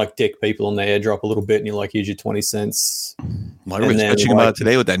so you can like dick people on the airdrop a little bit and you're like, here's your 20 cents. Well, I was bitching about it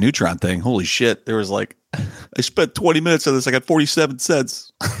today with that Neutron thing. Holy shit, there was like, I spent 20 minutes on this, I got 47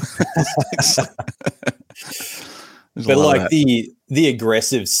 cents. But like the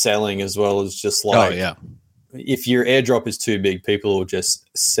aggressive selling as well is just like, if your airdrop is too big, people will just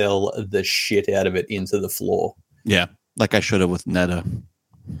sell the shit out of it into the floor. Yeah, like I should have with Netta.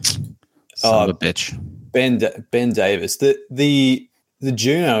 Son of a bitch. Ben Davis. The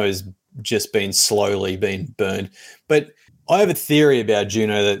Juno has just been slowly being burned. But I have a theory about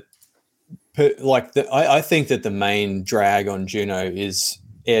Juno that I think that the main drag on Juno is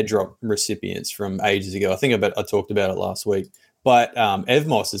airdrop recipients from ages ago. I think I talked about it last week. But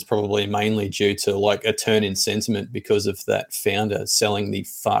Evmos is probably mainly due to like a turn in sentiment because of that founder selling the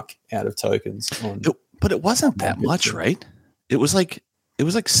fuck out of tokens. But it wasn't that much, right? It was like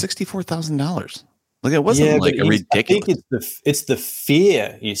 $64,000. Like it wasn't like a ridiculous. I think it's the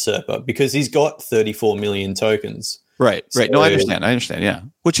fear usurper because he's got 34 million tokens. Right. So no, I understand. Yeah.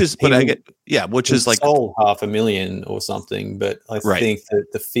 Which is like sold 500,000 or something. But I think that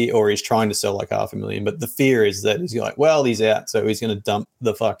the fear, or he's trying to sell like 500,000, but the fear is that he's like, well, he's out, so he's going to dump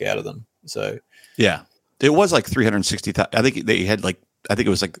the fuck out of them. So yeah, it was like 360,000. I think they had it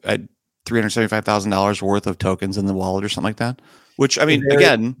was like $375,000 worth of tokens in the wallet or something like that. Which I mean,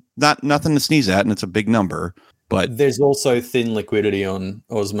 again, nothing to sneeze at, and it's a big number. But there's also thin liquidity on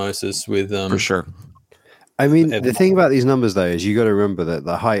Osmosis with for sure. I mean, the thing about these numbers, though, is you got to remember that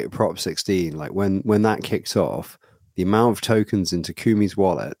the height of Prop 16, like when that kicks off, the amount of tokens in Takumi's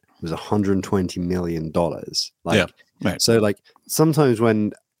wallet was $120 million. So, like, sometimes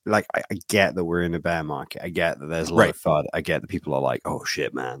when, like, I get that we're in a bear market. I get that there's a lot of FUD. I get that people are like, oh,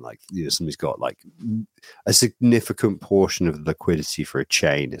 shit, man. Like, somebody's got, like, a significant portion of the liquidity for a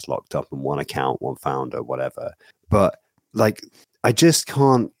chain is locked up in one account, one founder, whatever. But, like, I just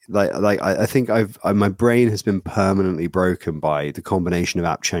can't I think my brain has been permanently broken by the combination of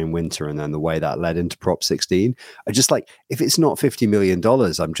AppChain Winter and then the way that led into Prop 16. I just like, if it's not $50 million,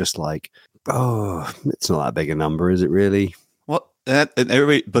 I'm just like, oh, it's not that big a number, is it really? Well, but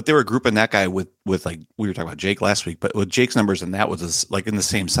they were grouping that guy with like we were talking about Jake last week, but with Jake's numbers and that was like in the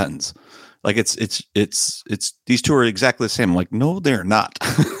same sentence. Like it's these two are exactly the same. I'm like, no, they're not.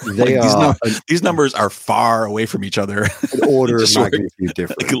 They are. These numbers are far away from each other. An order of magnitude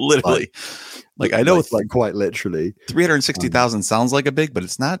different. Like literally. Like I know it's like quite literally 360,000 sounds like a big, but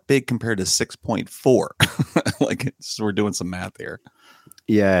it's not big compared to 6.4. Like we're doing some math here.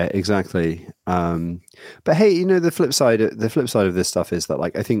 Yeah, exactly. But hey, you know, the flip side of this stuff is that,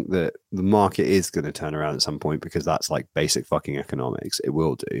 like, I think that the market is going to turn around at some point, because that's like basic fucking economics. It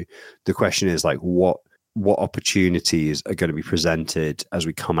will do. The question is, like, what opportunities are going to be presented as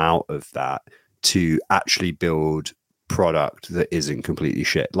we come out of that to actually build product that isn't completely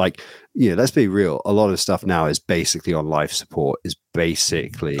shit. Like, you know, let's be real, a lot of stuff now is basically on life support, is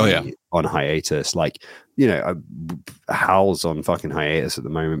basically on hiatus. Like, you know, Howl's on fucking hiatus at the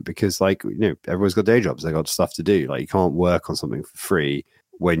moment because, like, you know, everyone's got day jobs, they got stuff to do. Like, you can't work on something for free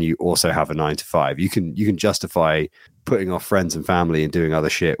when you also have a 9 to 5. You can justify putting off friends and family and doing other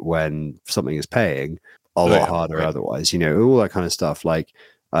shit when something is paying a lot harder otherwise, you know, all that kind of stuff. Like,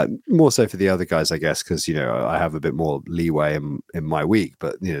 more so for the other guys, I guess, because, you know, I have a bit more leeway in my week,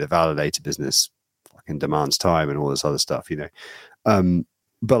 but, you know, the validator business fucking demands time and all this other stuff, you know.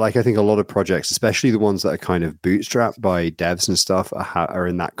 But, like, I think a lot of projects, especially the ones that are kind of bootstrapped by devs and stuff, are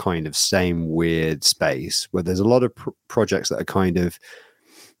in that kind of same weird space where there's a lot of projects that are kind of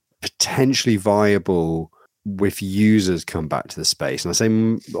potentially viable with users come back to the space. And I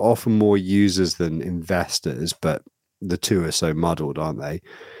say often more users than investors, but the two are so muddled, aren't they?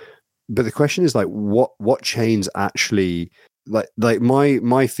 But the question is, like, what chains actually, like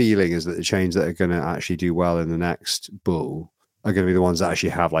my feeling is that the chains that are going to actually do well in the next bull are going to be the ones that actually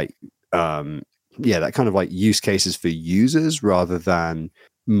have, like, that kind of, like, use cases for users rather than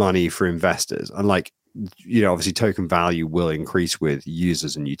money for investors. And, like, you know, obviously token value will increase with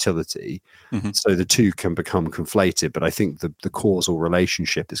users and utility. Mm-hmm. So the two can become conflated. But I think the causal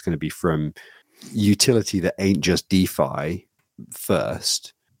relationship is going to be from utility that ain't just DeFi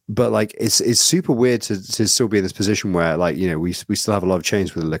first. But, like, it's super weird to still be in this position where, like, you know, we still have a lot of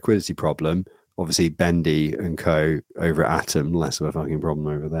chains with a liquidity problem. Obviously, Bendy and co over at Atom, less of a fucking problem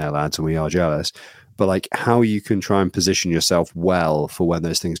over there, lads, and we are jealous. But, like, how you can try and position yourself well for when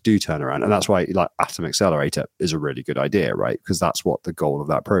those things do turn around. And that's why, like, Atom Accelerator is a really good idea, right? Because that's what the goal of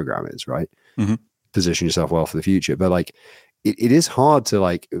that program is, right? Mm-hmm. Position yourself well for the future. But, like, it is hard to,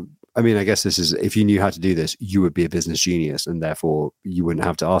 like, I mean, I guess this is, if you knew how to do this, you would be a business genius, and therefore you wouldn't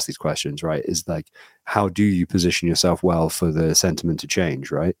have to ask these questions, right? Is, like, how do you position yourself well for the sentiment to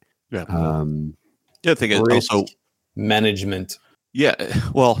change, right? Yeah. I think it's also management. Yeah.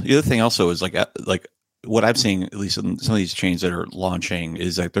 Well, the other thing also is, like what I'm seeing, at least in some of these chains that are launching,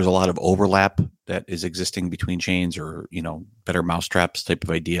 is like there's a lot of overlap that is existing between chains, or, you know, better mousetraps type of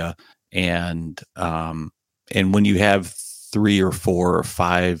idea. And when you have 3 or 4 or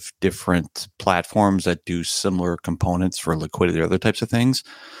 5 different platforms that do similar components for liquidity or other types of things,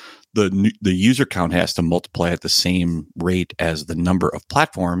 the user count has to multiply at the same rate as the number of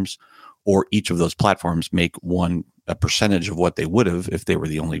platforms, or each of those platforms make a percentage of what they would have if they were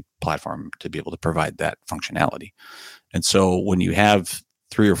the only platform to be able to provide that functionality. And so when you have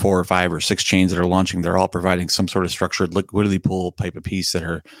 3 or 4 or 5 or 6 chains that are launching, they're all providing some sort of structured liquidity pool type of piece that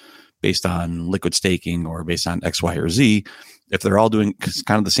are based on liquid staking or based on X, Y, or Z. If they're all doing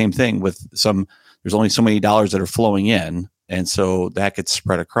kind of the same thing with there's only so many dollars that are flowing in. And so that gets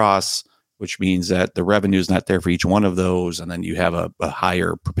spread across, which means that the revenue is not there for each one of those. And then you have a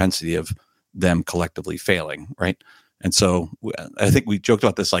higher propensity of them collectively failing. Right. And so I think we joked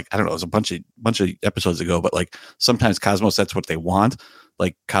about this, like, I don't know, it was a bunch of episodes ago, but, like, sometimes Cosmos, that's what they want.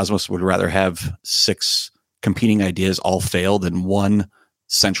 Like, Cosmos would rather have 6 competing ideas all fail than one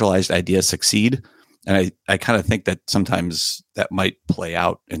centralized idea succeed. And I kind of think that sometimes that might play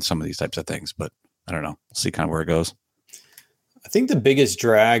out in some of these types of things, but I don't know. We'll see kind of where it goes. I think the biggest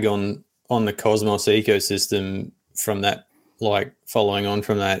drag on the Cosmos ecosystem from that, like, following on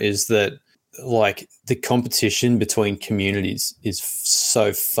from that, is that, like, the competition between communities is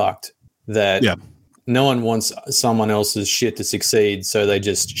so fucked that no one wants someone else's shit to succeed, so they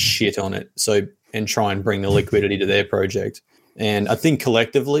just shit on it and try and bring the liquidity to their project. And I think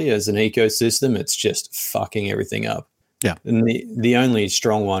collectively as an ecosystem, it's just fucking everything up. Yeah. And the only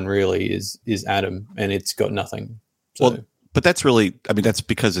strong one really is Atom, and it's got nothing. So. Well, but that's really, I mean, that's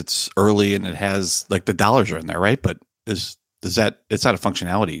because it's early and it has, like, the dollars are in there, right? But does that, it's not a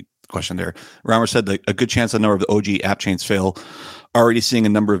functionality question there. Raumer said that a good chance a number of the OG app chains fail. Already seeing a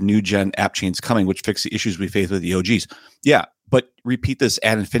number of new gen app chains coming, which fix the issues we face with the OGs. Yeah, but repeat this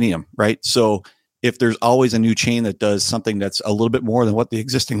ad infinitum, right? So if there's always a new chain that does something that's a little bit more than what the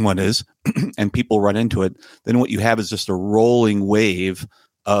existing one is, and people run into it, then what you have is just a rolling wave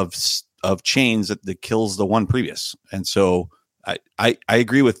of chains that kills the one previous. And so I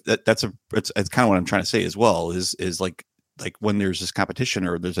agree with that. It's kind of what I'm trying to say as well, is like when there's this competition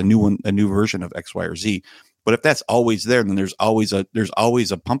or there's a new version of X, Y, or Z. But if that's always there, then there's always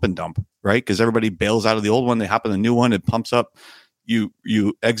a pump and dump, right? Because everybody bails out of the old one, they hop in the new one, it pumps up.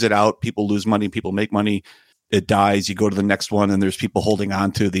 you exit out, people lose money, people make money, it dies, you go to the next one, and there's people holding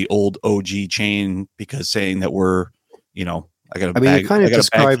on to the old OG chain because saying that we're, you're kind of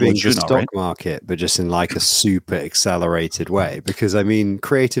describing the stock right? market, but just in like a super accelerated way. Because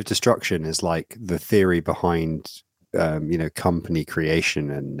creative destruction is like the theory behind, company creation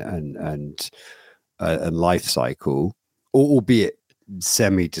and life cycle, albeit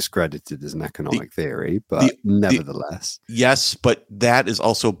semi-discredited as an economic theory, but nevertheless. Yes, but that is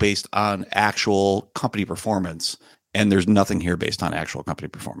also based on actual company performance, and there's nothing here based on actual company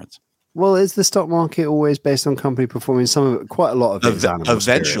performance. Well, is the stock market always based on company performance? Quite a lot of it is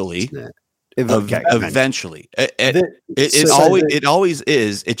eventually. Spirit, Eventually, it always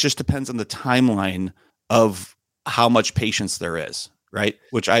is. It just depends on the timeline of how much patience there is, right?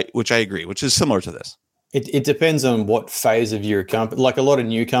 Which I agree, which is similar to this. It depends on what phase of your company. Like a lot of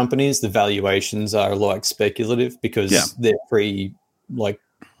new companies, the valuations are like speculative because they're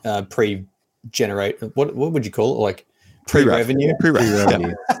pre-generate. What would you call it? Like pre-revenue.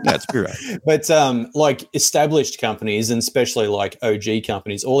 Pre-revenue. Yeah, it's pre-revenue. But like established companies, and especially like OG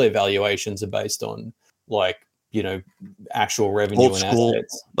companies, all their valuations are based on like actual revenue old and school,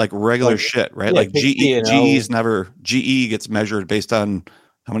 assets, like regular shit, right? Like GE gets measured based on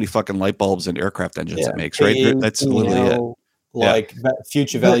how many fucking light bulbs and aircraft engines it makes, right? That's literally it. Like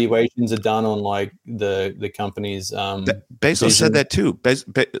future valuations are done on like the company's. Bezos said that too.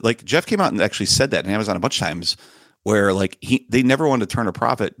 Like Jeff came out and actually said that in Amazon a bunch of times, where like they never wanted to turn a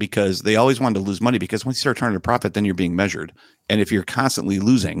profit because they always wanted to lose money, because once you start turning a profit, then you're being measured, and if you're constantly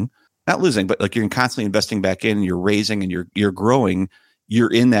not losing, but like you're constantly investing back in, and you're raising and you're growing, you're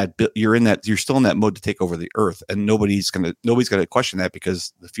still in that mode to take over the earth, and nobody's gonna question that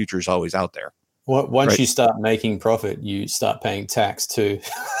because the future is always out there. Once you start making profit, you start paying tax too.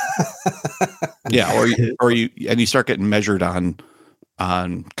 Yeah, or you start getting measured on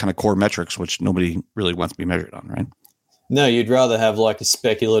kind of core metrics, which nobody really wants to be measured on, right? No, you'd rather have like a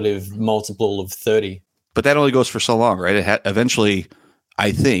speculative multiple of 30. But that only goes for so long, right? Eventually,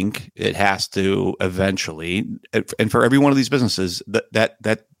 I think it has to eventually, and for every one of these businesses, that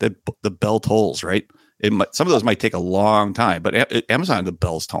the bell tolls, right? Some of those might take a long time, but Amazon, the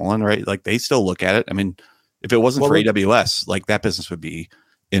bell's tolling, right? Like they still look at it. I mean, if it wasn't for AWS, like that business would be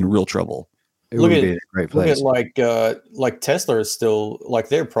in real trouble. It would be a great place. Look at like Tesla is still like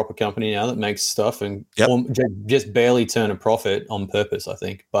they're a proper company now that makes stuff and just barely turn a profit on purpose, I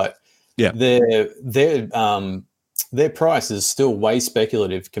think. But their price is still way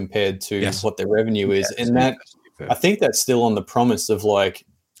speculative compared to what their revenue is, and that I think that's still on the promise of like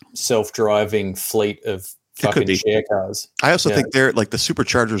self-driving fleet of fucking share cars. I also think they're like the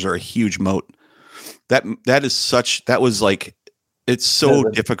superchargers are a huge moat. It's so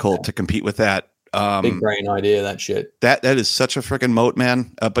difficult to compete with that. Big brain idea, that shit. That is such a freaking moat,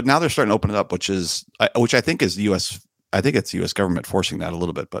 man. But now they're starting to open it up, which I think is the U.S. I think it's the U.S. government forcing that a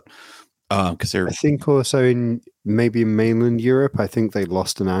little bit, but because I think also in mainland Europe, I think they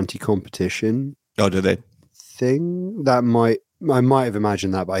lost an anti-competition. Oh, did they? Thing that I might have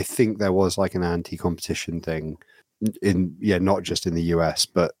imagined that, but I think there was like an anti-competition thing not just in the US,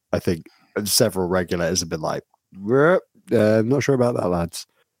 but I think several regulators have been like, I'm not sure about that, lads.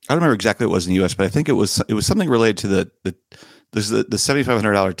 I don't remember exactly what it was in the US, but I think it was something related to the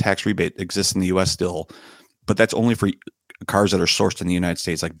 $7,500 tax rebate exists in the US still, but that's only for cars that are sourced in the United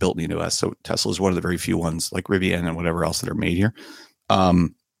States, like built in the US. So Tesla is one of the very few ones, like Rivian and whatever else that are made here.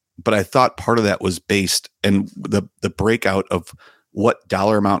 But I thought part of that was based, and the breakout of what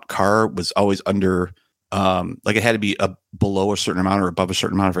dollar amount car was always under, like it had to be below a certain amount or above a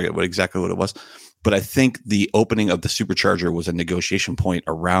certain amount. I forget exactly what it was. But I think the opening of the supercharger was a negotiation point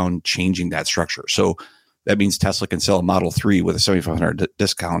around changing that structure. So that means Tesla can sell a Model 3 with a $7,500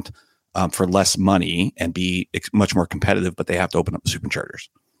 discount for less money and be much more competitive, but they have to open up the superchargers.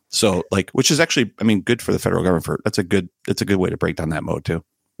 So which is actually, I mean, good for the federal government. That's a good way to break down that mode too.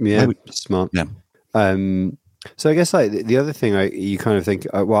 Yeah, smart. Yeah. So I guess like the other thing you kind of think,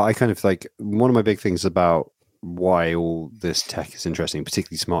 I kind of like one of my big things about why all this tech is interesting,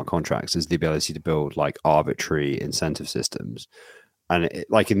 particularly smart contracts, is the ability to build like arbitrary incentive systems. And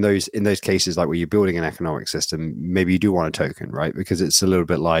like in those cases, like where you're building an economic system, maybe you do want a token, right? Because it's a little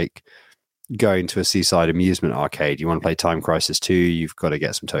bit like going to a seaside amusement arcade. You want to play Time Crisis 2, you've got to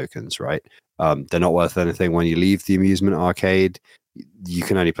get some tokens, right? They're not worth anything when you leave the amusement arcade. You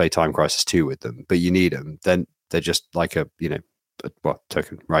can only play Time Crisis 2 with them, but you need them. Then they're just like a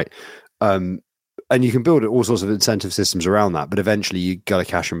token, right? And you can build all sorts of incentive systems around that, but eventually you got to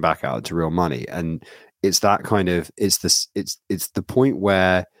cash them back out to real money. And it's that kind of it's the point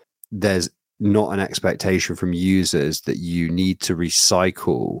where there's not an expectation from users that you need to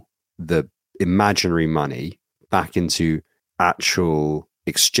recycle the imaginary money back into actual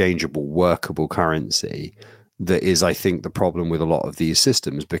exchangeable, workable currency that is, I think, the problem with a lot of these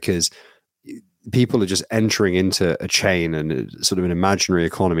systems, because people are just entering into a chain and sort of an imaginary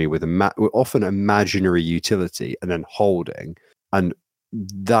economy with often imaginary utility and then holding, and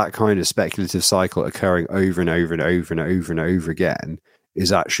that kind of speculative cycle occurring over and over and over and over and over again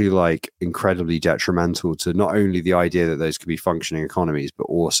is actually like incredibly detrimental to not only the idea that those could be functioning economies, but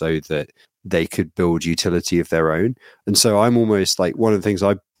also that they could build utility of their own. And so I'm almost like, one of the things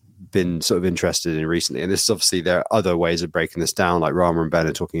I've been sort of interested in recently, and this is obviously, there are other ways of breaking this down, like Rama and Ben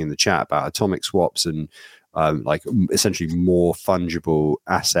are talking in the chat about atomic swaps and like essentially more fungible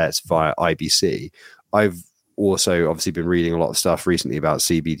assets via IBC. I've also obviously been reading a lot of stuff recently about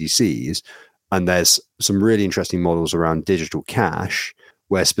CBDCs, and there's some really interesting models around digital cash,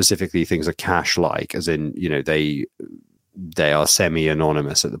 where specifically things are cash-like, as in, you know, they are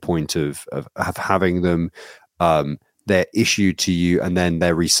semi-anonymous at the point of having them. They're issued to you and then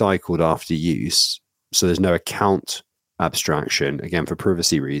they're recycled after use. So there's no account abstraction, again, for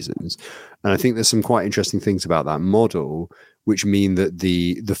privacy reasons. And I think there's some quite interesting things about that model, which mean that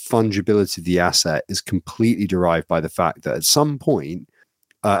the fungibility of the asset is completely derived by the fact that at some point,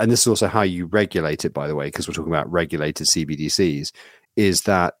 and this is also how you regulate it, by the way, because we're talking about regulated CBDCs, is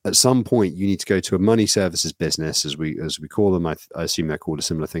that at some point you need to go to a money services business, as we call them. I assume they're called a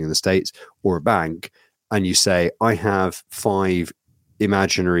similar thing in the States, or a bank, and you say, I have 5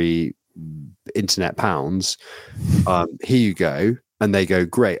 imaginary internet pounds. Here you go. And they go,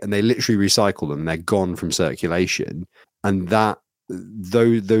 great. And they literally recycle them. They're gone from circulation. And that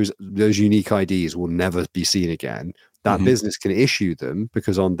those unique IDs will never be seen again. That business can issue them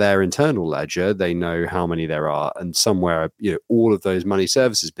because on their internal ledger, they know how many there are. And somewhere, you know, all of those money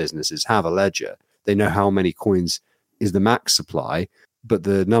services businesses have a ledger. They know how many coins is the max supply, but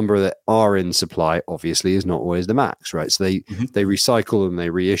the number that are in supply obviously is not always the max, right? So they recycle them,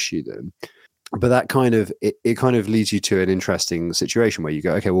 they reissue them. But that kind of, it kind of leads you to an interesting situation where you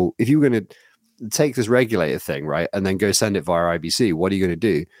go, okay, well, if you're going to take this regulated thing, right, and then go send it via IBC, what are you going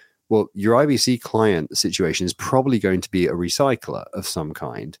to do? Well, your IBC client situation is probably going to be a recycler of some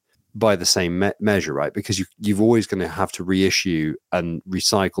kind by the same measure, right? Because you've always going to have to reissue and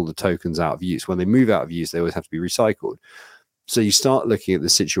recycle the tokens out of use. When they move out of use, they always have to be recycled. So you start looking at the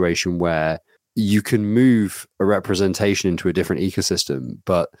situation where you can move a representation into a different ecosystem,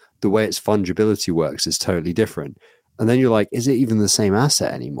 but the way its fungibility works is totally different. And then you're like, is it even the same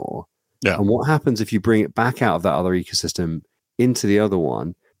asset anymore? Yeah. And what happens if you bring it back out of that other ecosystem into the other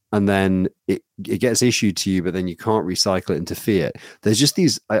one? And then it gets issued to you, but then you can't recycle it into fiat. There's just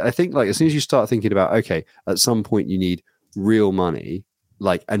these, I think, like, as soon as you start thinking about, okay, at some point you need real money,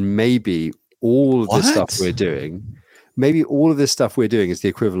 like, and maybe all of this stuff we're doing, is the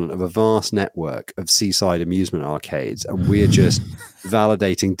equivalent of a vast network of seaside amusement arcades, and we're just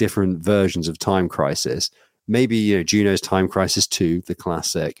validating different versions of Time Crisis. Maybe, you know, Juno's Time Crisis 2, the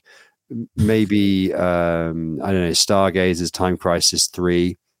classic. Maybe, I don't know, Stargazer's Time Crisis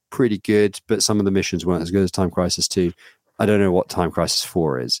 3. Pretty good, but some of the missions weren't as good as Time Crisis 2. I don't know what Time Crisis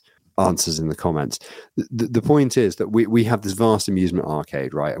 4 is. Answers in the comments. The point is that we have this vast amusement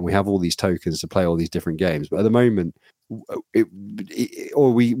arcade, right? And we have all these tokens to play all these different games. But at the moment, we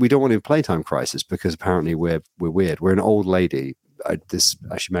don't want to play Time Crisis because apparently we're weird. We're an old lady. This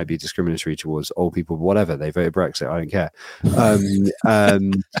actually might be discriminatory towards old people, but whatever. They voted Brexit. I don't care.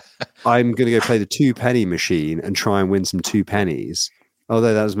 I'm going to go play the 2-penny machine and try and win some 2 pennies.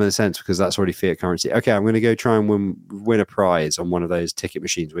 Although that doesn't make sense because that's already fiat currency. Okay, I'm going to go try and win a prize on one of those ticket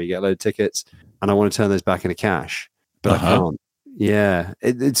machines where you get a load of tickets, and I want to turn those back into cash, but I can't. Yeah,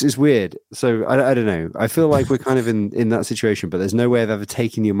 it's weird. So I don't know. I feel like we're kind of in that situation, but there's no way of ever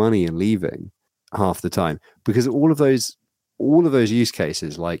taking your money and leaving half the time, because all of those use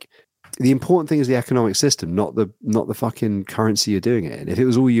cases, like, the important thing is the economic system, not the fucking currency you're doing it in. If it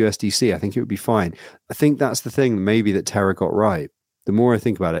was all USDC, I think it would be fine. I think that's the thing maybe that Terra got right. The more I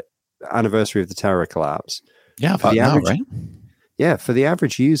think about it, anniversary of the Terra collapse. Yeah, for the average, right? Yeah, for the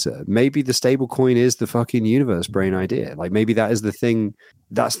average user, maybe the stable coin is the fucking universe brain idea. Like, maybe that is the thing.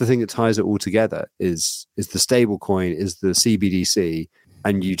 That's the thing that ties it all together. Is the stable coin, is the CBDC,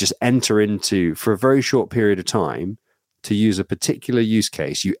 and you just enter into, for a very short period of time, to use a particular use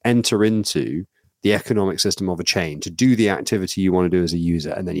case, you enter into the economic system of a chain to do the activity you want to do as a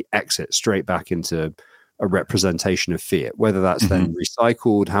user, and then you exit straight back into a representation of fiat, whether that's then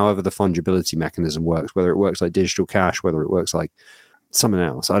recycled, however the fungibility mechanism works, whether it works like digital cash, whether it works like something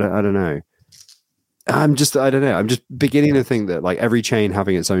else. I don't know. I don't know. I'm just beginning to think that like every chain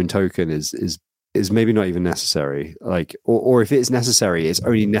having its own token is maybe not even necessary. Like, or if it's necessary, it's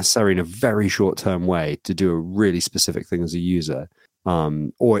only necessary in a very short term way to do a really specific thing as a user.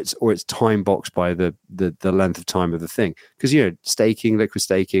 Or it's time boxed by the length of time of the thing. Because staking, liquid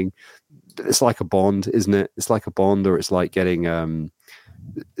staking, it's like a bond, isn't it? It's like a bond, or it's like getting.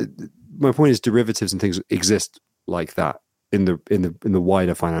 My point is, derivatives and things exist like that in the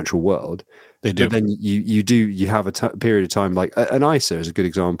wider financial world. They do. But then you have a period of time, like an ISA is a good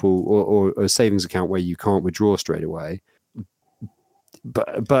example, or a savings account where you can't withdraw straight away.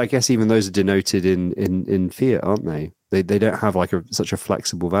 But I guess even those are denoted in fiat, aren't they? They don't have like such a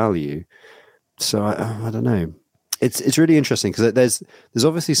flexible value. So I don't know. It's really interesting because there's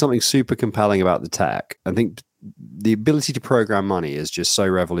obviously something super compelling about the tech. I think the ability to program money is just so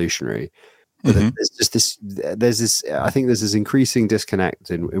revolutionary. But there's this. I think there's this increasing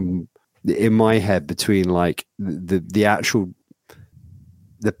disconnect in my head between like the actual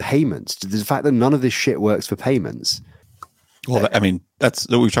payments, the fact that none of this shit works for payments. Well, I mean, that's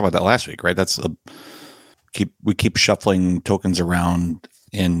we talked about that last week, right? We keep shuffling tokens around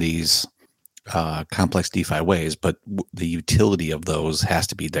in these complex DeFi ways, but the utility of those has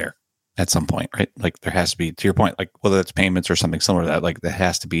to be there at some point, right? Like there has to be, to your point, like whether it's payments or something similar to that, like there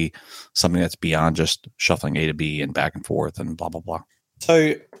has to be something that's beyond just shuffling A to B and back and forth and blah, blah, blah.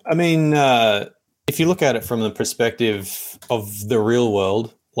 So, I mean, if you look at it from the perspective of the real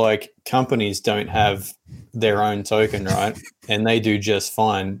world, like companies don't have their own token, right? And they do just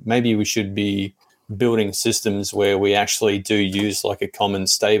fine. Maybe we should be building systems where we actually do use like a common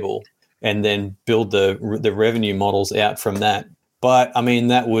stable and then build the revenue models out from that. But I mean,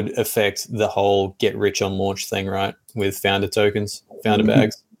 that would affect the whole get rich on launch thing, right? With founder tokens, founder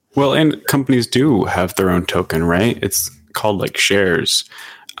bags. Well, and companies do have their own token, right? It's called like shares.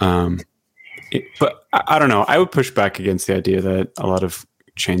 But I don't know. I would push back against the idea that a lot of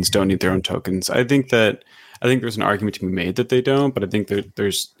chains don't need their own tokens. I think there's an argument to be made that they don't, but I think that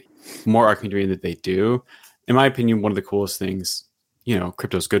there's more argument to be made that they do. In my opinion, one of the coolest things,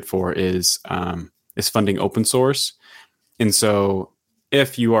 crypto's good for is funding open source. And so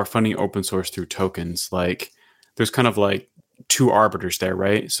if you are funding open source through tokens, like there's kind of like two arbiters there,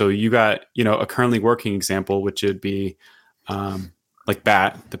 right? So you got, a currently working example, which would be like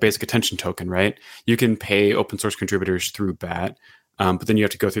BAT, the basic attention token, right? You can pay open source contributors through BAT, but then you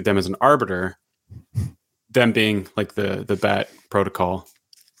have to go through them as an arbiter, them being like the BAT protocol.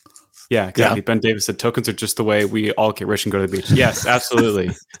 Yeah, exactly. Yeah. Ben Davis said tokens are just the way we all get rich and go to the beach. Yes,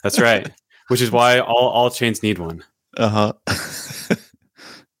 absolutely. That's right. Which is why all chains need one. But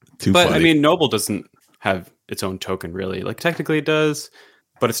funny. I mean, Noble doesn't have its own token really. Like technically it does,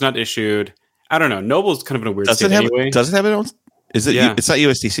 but it's not issued. I don't know. Noble's kind of in a weird state anyway. Does it have its own? Is it? Yeah. It's not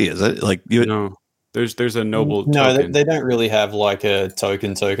USDC, is it? Like no. There's a Noble token. No, they don't really have like a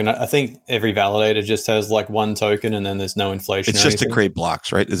token. I think every validator just has like one token and then there's no inflation. It's just to create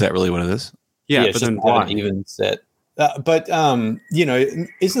blocks, right? Is that really what it is? Yeah, but then why? Even set. Isn't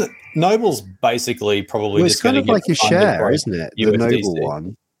it Noble's basically probably it's kind of like a share, isn't it? The Noble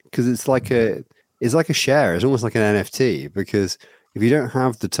one, because it's like a share. It's almost like an NFT because if you don't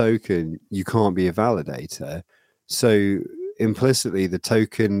have the token, you can't be a validator. So implicitly, the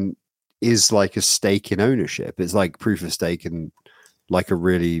token is like a stake in ownership. It's like proof of stake and like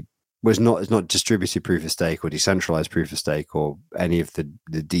it's not distributed proof of stake or decentralized proof of stake or any of the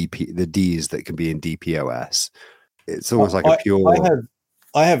Ds that can be in DPoS. It's almost like a pure.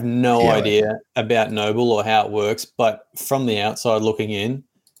 I have no idea about Noble or how it works, but from the outside looking in,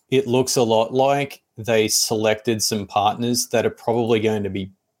 it looks a lot like they selected some partners that are probably going to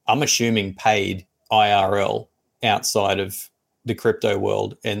be, I'm assuming, paid IRL outside of the crypto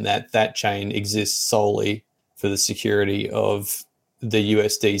world, and that chain exists solely for the security of the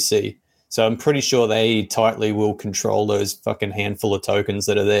USDC. So I'm pretty sure they tightly will control those fucking handful of tokens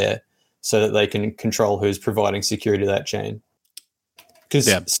that are there so that they can control who's providing security to that chain. Because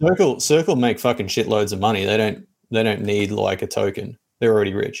Circle make fucking shitloads of money. They don't need like a token. They're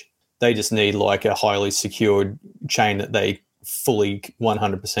already rich. They just need like a highly secured chain that they fully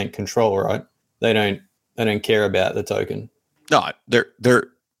 100% control, right? They don't care about the token. No,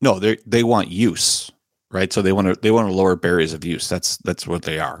 they want use, right? So they want to lower barriers of use. That's what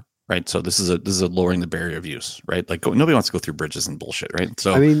they are, right? So this is a lowering the barrier of use, right? Like nobody wants to go through bridges and bullshit, right?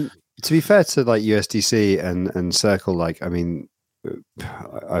 So I mean, to be fair to like USDC and Circle, like I mean,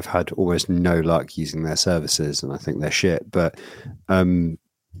 I've had almost no luck using their services, and I think they're shit. But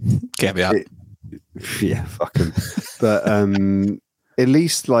caveat, yeah, fuck them. But at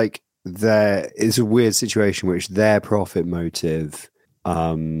least like there is a weird situation which their profit motive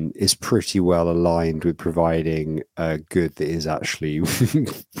is pretty well aligned with providing a good that is actually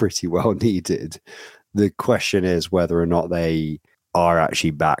pretty well needed. The question is whether or not they are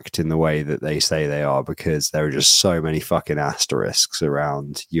actually backed in the way that they say they are, because there are just so many fucking asterisks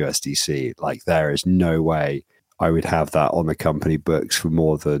around USDC. Like, there is no way I would have that on the company books for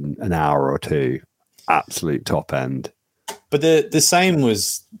more than an hour or two. Absolute top end. But the same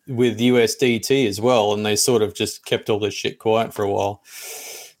was with USDT as well, and they sort of just kept all this shit quiet for a while.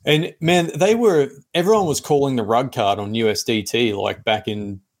 And man, everyone was calling the rug card on USDT like back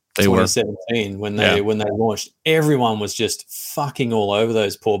in 2017 when they launched. Everyone was just fucking all over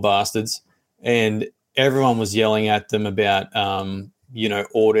those poor bastards, and everyone was yelling at them about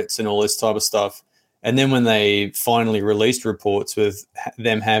audits and all this type of stuff. And then when they finally released reports with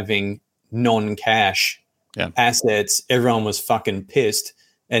them having non-cash assets, everyone was fucking pissed.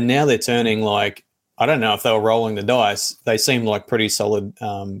 And now they're turning like, I don't know if they were rolling the dice. They seemed like pretty solid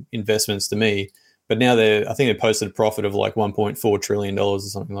investments to me. But now I think they posted a profit of like $1.4 trillion or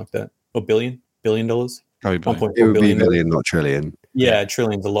something like that. Or billion dollars? Probably billion. It would be billion, not trillion. Yeah,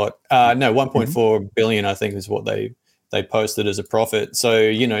 trillion's a lot. No, 1.4 billion, I think, is what they posted as a profit.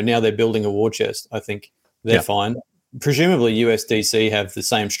 So, now they're building a war chest. I think they're fine. Presumably USDC have the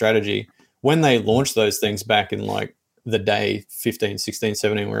same strategy. When they launched those things back in like the day 15, 16,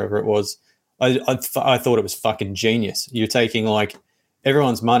 17, wherever it was, I thought it was fucking genius. You're taking like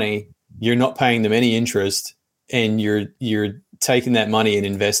everyone's money, you're not paying them any interest, and you're taking that money and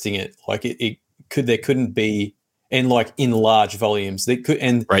investing it. Like there couldn't be, and like in large volumes. They could,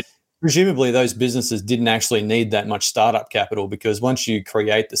 and presumably those businesses didn't actually need that much startup capital, because once you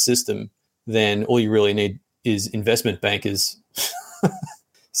create the system, then all you really need is investment bankers.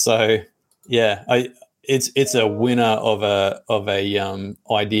 So yeah, it's a winner of a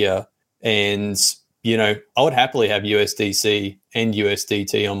idea, and I would happily have USDC and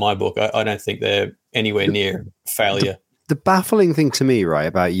USDT on my book. I don't think they're anywhere near failure. The baffling thing to me, right,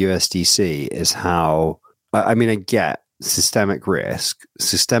 about USDC is how, I mean, I get systemic risk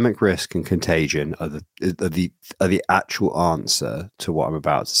and contagion are the actual answer to what I'm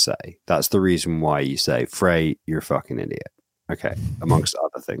about to say. That's the reason why you say, Frey, you're a fucking idiot. Okay, amongst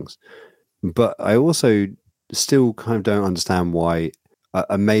other things. But I also still kind of don't understand why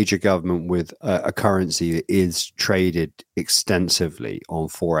a major government with a currency that is traded extensively on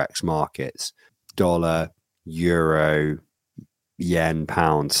Forex markets, dollar, euro, yen,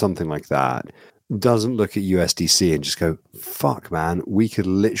 pound, something like that, doesn't look at USDC and just go, fuck, man, we could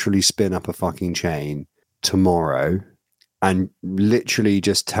literally spin up a fucking chain tomorrow and literally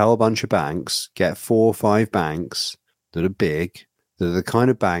just tell a bunch of banks, get 4 or 5 banks that are big, that are the kind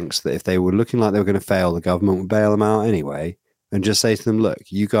of banks that if they were looking like they were going to fail, the government would bail them out anyway, and just say to them, look,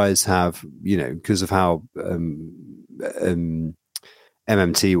 you guys have, because of how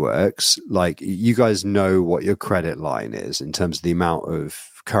MMT works, like, you guys know what your credit line is in terms of the amount of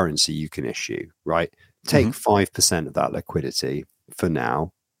currency you can issue, right? Take 5% of that liquidity for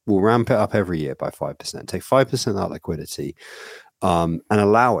now. We'll ramp it up every year by 5%. Take 5% of that liquidity and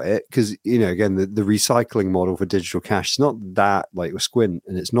allow it, because, again, the recycling model for digital cash is not that, like, with Squint,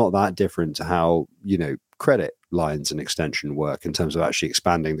 and it's not that different to how, credit lines and extension work in terms of actually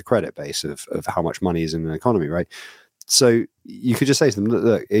expanding the credit base of how much money is in an economy, right? So you could just say to them,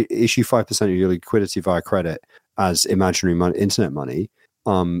 look, issue 5% of your liquidity via credit as imaginary money, internet money,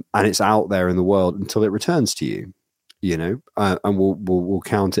 and it's out there in the world until it returns to you, and we'll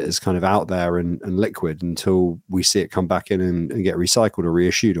count it as kind of out there and liquid until we see it come back in and get recycled or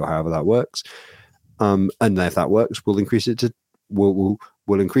reissued, or however that works. And then if that works, we'll increase it to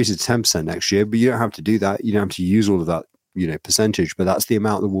we'll increase it to 10% next year. But you don't have to do that. You don't have to use all of that, percentage. But that's the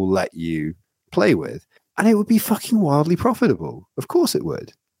amount that we'll let you play with, and it would be fucking wildly profitable. Of course, it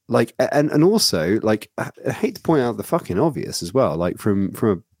would. Like, and also, like, I hate to point out the fucking obvious as well. Like, from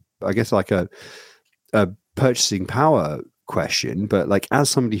I guess like a purchasing power question, but like, as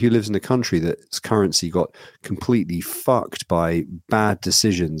somebody who lives in a country that's currency got completely fucked by bad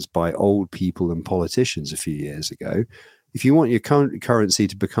decisions by old people and politicians a few years ago, if you want your currency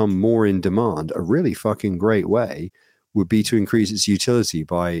to become more in demand, a really fucking great way would be to increase its utility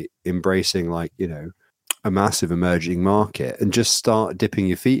by embracing, like, a massive emerging market, and just start dipping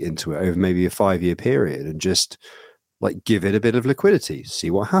your feet into it over maybe a 5-year period, and just like give it a bit of liquidity, see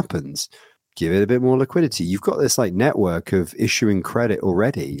what happens. Give it a bit more liquidity. You've got this like network of issuing credit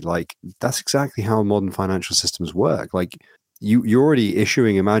already. Like, that's exactly how modern financial systems work. Like, you're already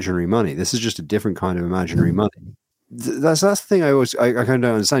issuing imaginary money. This is just a different kind of imaginary money. That's the thing I kind of don't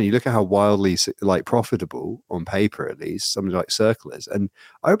understand. You look at how wildly, like, profitable on paper, at least, something like Circle is, and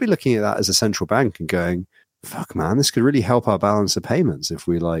I would be looking at that as a central bank and going, fuck, man, this could really help our balance of payments if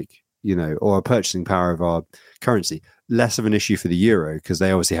we like, or our purchasing power of our currency. Less of an issue for the euro because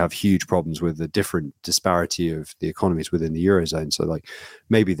they obviously have huge problems with the different disparity of the economies within the eurozone. So like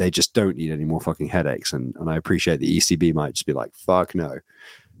maybe they just don't need any more fucking headaches. And I appreciate the ECB might just be like, fuck no,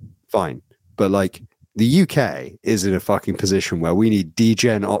 fine. But like the UK is in a fucking position where we need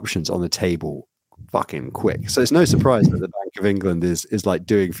degen options on the table fucking quick. So it's no surprise that the Bank of England is like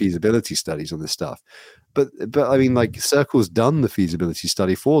doing feasibility studies on this stuff. But I mean, like Circle's done the feasibility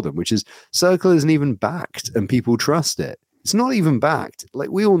study for them, which is Circle isn't even backed and people trust it. It's not even backed.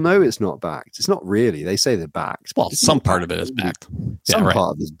 Like we all know it's not backed. It's not really. They say they're backed. Well, it's some part of it is backed. Some part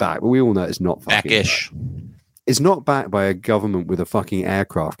of it is backed, but we all know it's not fucking back-ish. Backed. It's not backed by a government with a fucking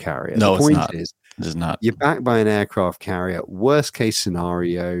aircraft carrier. No, the point it's not. You're backed by an aircraft carrier. Worst case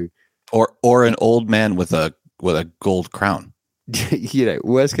scenario, or an old man with a gold crown.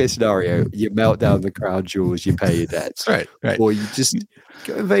 Worst case scenario, you melt down the crown jewels, you pay your debts. Right. Or you just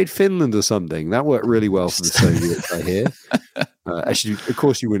go invade Finland or something. That worked really well for the Soviets, I hear. Actually, of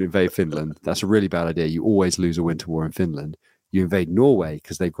course you wouldn't invade Finland. That's a really bad idea. You always lose a winter war in Finland. You invade Norway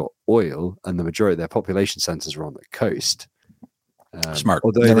because they've got oil and the majority of their population centers are on the coast. Smart.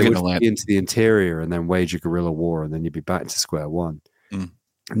 Although Never they gonna would land. be into the interior and then wage a guerrilla war and then you'd be back to square one. Mm.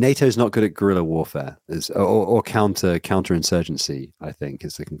 NATO's not good at guerrilla warfare or counterinsurgency, I think,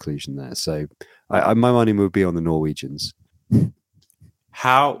 is the conclusion there. So my money would be on the Norwegians.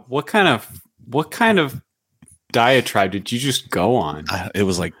 What kind of diatribe did you just go on? It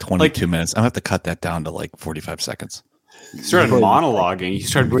was like 22 minutes. I'm gonna have to cut that down to like 45 seconds. You started monologuing. You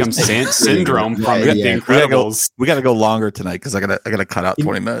started to become syndrome from The Incredibles. We gotta go longer tonight because I gotta cut out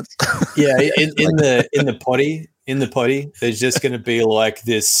 20 minutes. Yeah, in the potty, there's just going to be like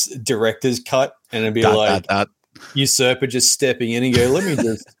this director's cut, and it'll be usurper just stepping in and go, let me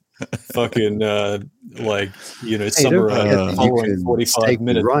just fucking summarize the following 45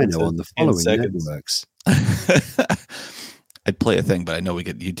 minutes. Rhino on the following networks. I'd play a thing, but I know we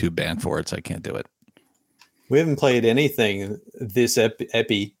get YouTube banned for it, so I can't do it. We haven't played anything this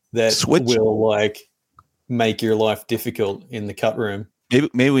epi that Switch will like make your life difficult in the cut room.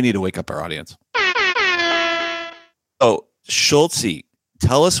 Maybe we need to wake up our audience. Oh, Schultze,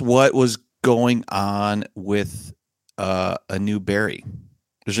 tell us what was going on with a new berry.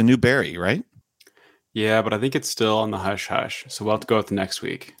 There's a new berry, right? Yeah, but I think it's still on the hush hush. So we'll have to go with the next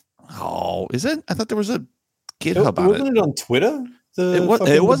week. Oh, is it? I thought there was a GitHub on it. Wasn't it on Twitter? It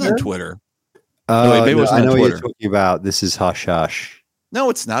was on Twitter. I know Twitter. what you're talking about. This is hush hush. No,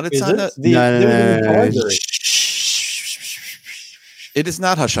 it's not. It's is on it? No. It is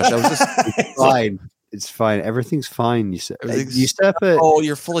not hush hush. I was just It's fine. It's fine. Everything's fine. Usurper. Oh,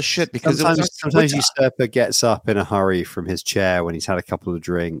 you're full of shit because sometimes Usurper gets up in a hurry from his chair when he's had a couple of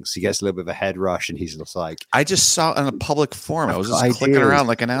drinks. He gets a little bit of a head rush and he's just like, I just saw it on a public forum. I was just clicking around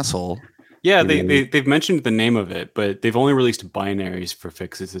like an asshole. Yeah, they've mentioned the name of it, but they've only released binaries for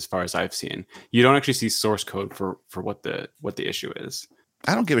fixes as far as I've seen. You don't actually see source code for what the issue is.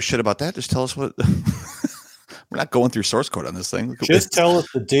 I don't give a shit about that. Just tell us what. We're not going through source code on this thing. Just tell us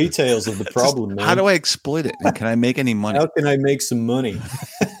the details of the problem, man. How do I exploit it? And can I make any money? How can I make some money?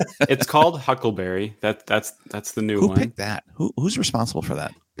 It's called Huckleberry. That's the new one. Who picked that? Who's responsible for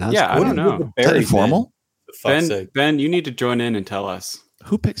that? I don't know. Is that informal? Ben, you need to join in and tell us.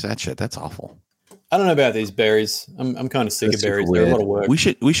 Who picks that shit? That's awful. I don't know about these berries. I'm kind of sick of berries. They're a lot of work. We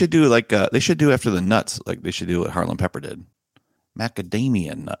should do like they should do after the nuts. Like they should do what Harlan Pepper did.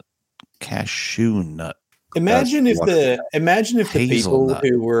 Macadamia nut, cashew nut. Imagine if the people Hazelnut.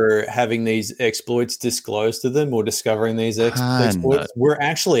 who were having these exploits disclosed to them or discovering these exploits were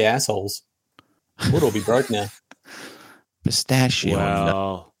actually assholes. We'd all be broke now. Pistachio nut.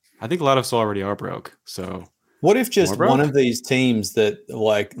 Well, I think a lot of us already are broke. So what if just one of these teams that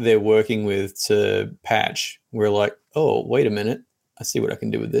like they're working with to patch, we're like, oh, wait a minute, I see what I can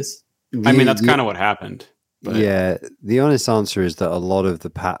do with this. I mean, that's kind of what happened. But. Yeah, the honest answer is that a lot of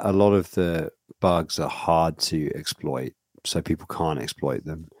the bugs are hard to exploit, so people can't exploit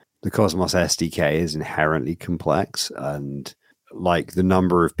them. The Cosmos SDK is inherently complex, and like the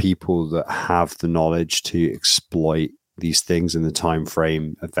number of people that have the knowledge to exploit these things in the time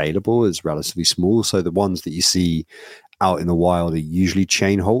frame available is relatively small. So the ones that you see out in the wild are usually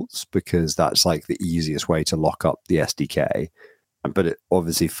chain halts because that's like the easiest way to lock up the SDK. But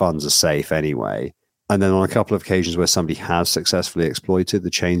obviously funds are safe anyway. And then on a couple of occasions where somebody has successfully exploited, the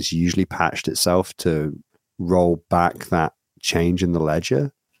chain's usually patched itself to roll back that change in the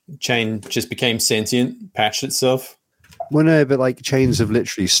ledger. Chain just became sentient, patched itself. Well, no, but like chains have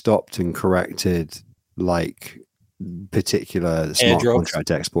literally stopped and corrected like particular smart Airdrops.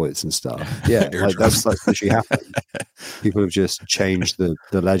 contract exploits and stuff. Yeah, like that's literally happened. People have just changed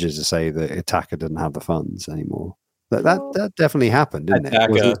the ledger to say the attacker didn't have the funds anymore. That definitely happened, didn't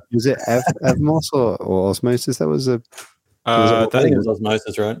it? Was it Evmos or Osmosis? That was a. I think it was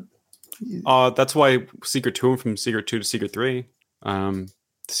Osmosis, right? That's why Secret 2 went from Secret 2 to Secret 3.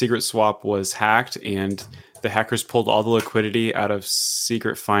 Secret Swap was hacked, and the hackers pulled all the liquidity out of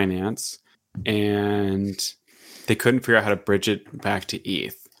Secret Finance, and they couldn't figure out how to bridge it back to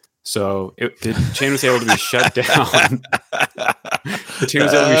ETH. So the chain was able to be shut down. The chain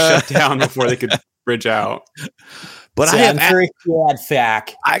was able to be shut down before they could bridge out. But I have I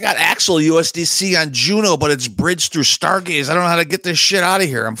got actual USDC on Juno, but it's bridged through Stargaze. I don't know how to get this shit out of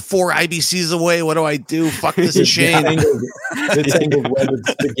here. I'm 4 IBCs away. What do I do? Fuck this chain. The tangled web of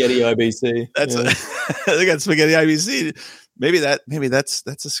spaghetti IBC. They got spaghetti IBC. Maybe that's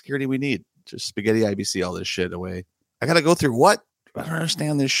the security we need. Just spaghetti IBC all this shit away. I gotta go through what? I don't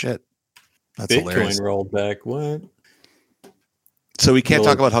understand this shit. That's Bitcoin hilarious. rolled back. What? So we can't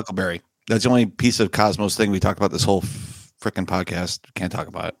talk about Huckleberry. That's the only piece of Cosmos thing we talked about this whole freaking podcast. Can't talk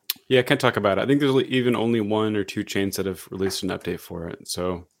about it. Yeah, I can't talk about it. I think there's even only 1 or 2 chains that have released an update for it.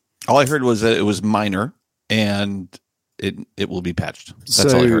 So all I heard was that it was minor and it will be patched.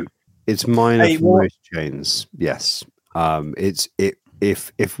 That's all I heard. It's minor for most chains. Yes.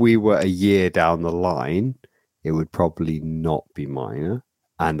 If we were a year down the line, it would probably not be minor,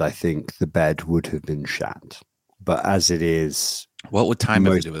 and I think the bed would have been shat. But as it is, what would time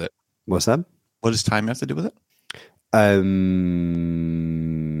have to do with it? What's that? What does time have to do with it? I'm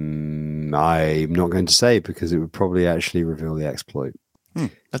not going to say because it would probably actually reveal the exploit.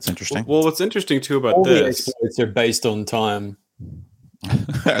 That's interesting. Well, what's interesting too about all this? The exploits are based on time.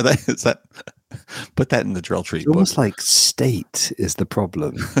 Are they? Is that? Put that in the drill tree. It's almost like state is the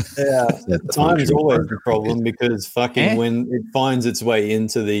problem. Yeah, time is always the problem because fucking when it finds its way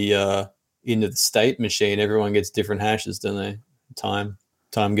into the state machine, everyone gets different hashes, don't they? Time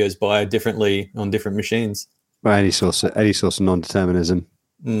goes by differently on different machines. Well, any source of non-determinism.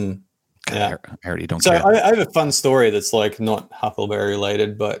 Yeah, I already don't. So care. I have a fun story that's like not Huckleberry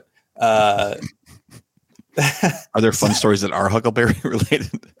related, but. Are there fun stories that are Huckleberry related?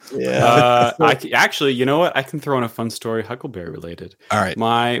 Yeah. Actually, you know what? I can throw in a fun story Huckleberry related. All right.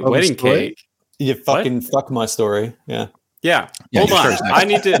 My wedding cake. You fucking fuck my story. Yeah. Yeah. Hold on. I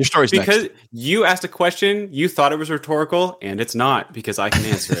need to. Your story's because next. You asked a question, you thought it was rhetorical, and it's not because I can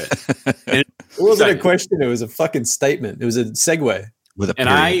answer it. It wasn't a question. It was a fucking statement. It was a segue. And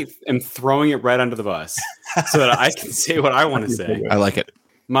I am throwing it right under the bus so that I can say what I want to say. I like it.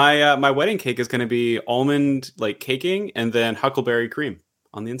 My wedding cake is going to be almond like caking and then huckleberry cream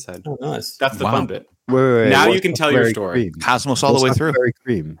on the inside. Oh, nice. That's the fun bit. Wait, now you can tell your story. Cream? Cosmos all the way through. Huckleberry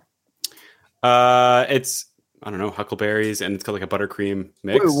cream. It's I don't know, huckleberries, and it's got like a buttercream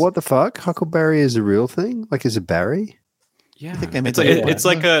mix. Wait, what the fuck? Huckleberry is a real thing? Like it's a berry? Yeah, I think they made it's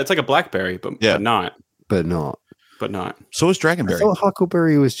like a blackberry, but not. But not. So is Dragonberry. I thought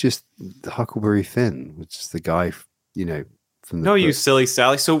Huckleberry was just Huckleberry Finn, which is the guy, from the No, you silly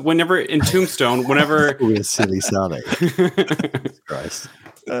Sally. So whenever in Tombstone, whenever we're silly Sally. Christ.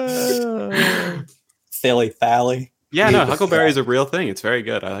 Silly Thally. Yeah, no, huckleberry is a real thing. It's very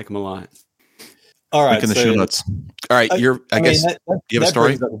good. I like them a lot. All right. Link in the show notes. All right. I guess you have a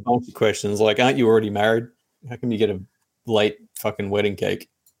story? Brings up a bunch of questions. Like, aren't you already married? How come you get a late fucking wedding cake?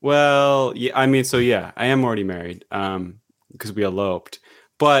 Well, yeah, I mean, so yeah, I am already married because we eloped.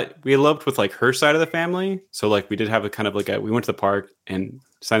 But we eloped with like her side of the family. So like we did have a kind of like we went to the park and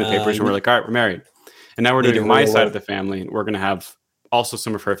signed the papers and we're like, all right, we're married. And now we're doing my side of the family. And we're going to have also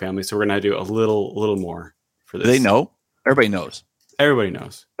some of her family. So we're going to do a little more for this. They know? Everybody knows. Everybody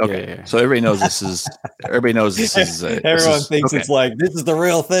knows. Okay. Yeah. So everybody knows this is. Everyone thinks it's like this is the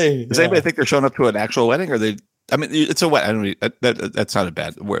real thing. Does anybody think they're showing up to an actual wedding, or they? I mean, it's a wedding. That sounded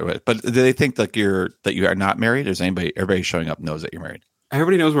bad. But do they think like that you are not married? Or is everybody showing up knows that you're married?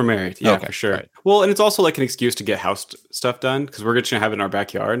 Everybody knows we're married. Yeah, okay, for sure. Right. Well, and it's also like an excuse to get house stuff done because we're going to have it in our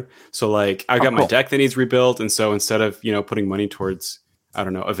backyard. So like I've got my deck that needs rebuilt. And so instead of, putting money towards, I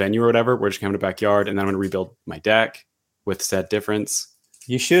don't know, a venue or whatever, we're just going to have a backyard and then I'm going to rebuild my deck with said difference.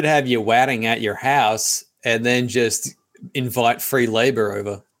 You should have your wedding at your house and then just invite free labor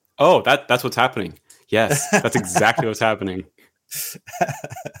over. Oh, that's what's happening. Yes, that's exactly what's happening.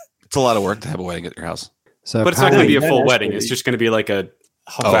 It's a lot of work to have a wedding at your house. So but it's not going to be a full wedding. It's just going to be like a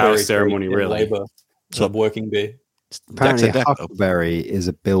vow ceremony, really. Labor, so working bee. Apparently, huckleberry is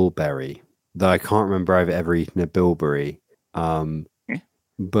a bilberry. Though I can't remember I've ever eaten a bilberry. But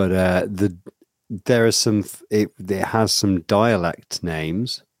there are some. It has some dialect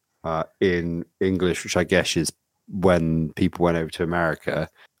names in English, which I guess is when people went over to America,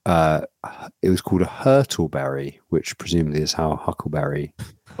 it was called a hurtleberry, which presumably is how huckleberry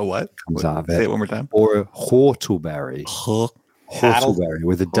A what? comes out of Say it, it one more time. or a whortleberry. Whortleberry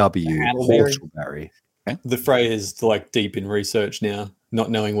with a W. Hattleberry? Whortleberry. The phrase is like deep in research now, not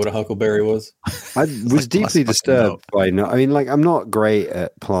knowing what a huckleberry was. I was deeply fucking disturbed by I mean, like, I'm not great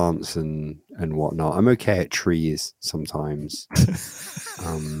at plants and whatnot. I'm okay at trees sometimes.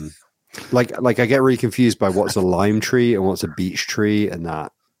 Like I get really confused by what's a lime tree and what's a beech tree, and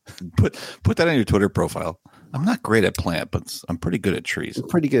that. Put that on your Twitter profile. I'm not great at plant, but I'm pretty good at trees. I'm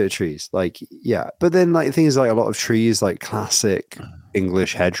pretty good at trees. Like, yeah. But then, like, things like a lot of trees, like classic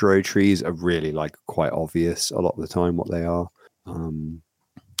English hedgerow trees, are really like quite obvious a lot of the time what they are.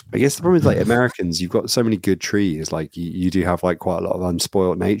 I guess the problem is, like, Americans, you've got so many good trees. Like, you do have like quite a lot of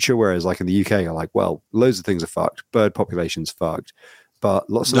unspoiled nature, whereas like in the UK, you're like, well, loads of things are fucked. Bird population's fucked, but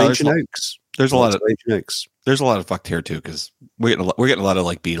lots of ancient oaks. There's a lot of ancient oaks. There's a lot of fucked here too, because we're getting a lot of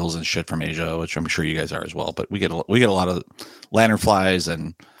like beetles and shit from Asia, which I'm sure you guys are as well. But we get a lot of lanternflies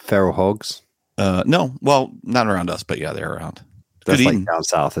and feral hogs. No, well, not around us, but yeah, they're around. That's good like eating. Down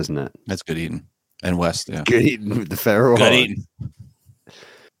south, isn't it? That's good eating. And west, yeah. Good eating with the feral good hog. eating.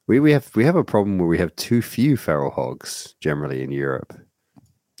 We have a problem where we have too few feral hogs generally in Europe.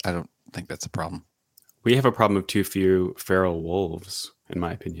 I don't think that's a problem. We have a problem of too few feral wolves, in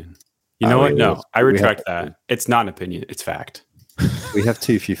my opinion. You know what? No, I retract that. It's not an opinion; it's fact. We have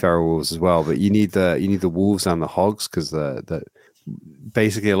too few feral wolves as well, but you need the wolves and the hogs, because the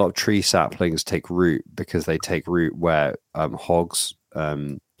basically a lot of tree saplings take root because they take root where hogs,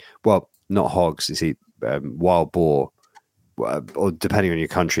 well, not hogs, you see, wild boar, or depending on your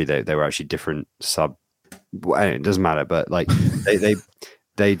country, they were actually different it doesn't matter, but like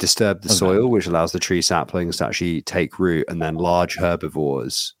they disturb the soil, which allows the tree saplings to actually take root, and then large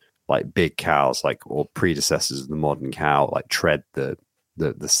herbivores like big cows, like, or predecessors of the modern cow, like tread the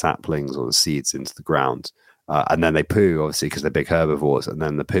saplings or the seeds into the ground, and then they poo, obviously, because they're big herbivores, and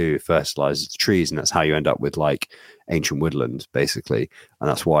then the poo fertilizes the trees, and that's how you end up with like ancient woodland, basically. And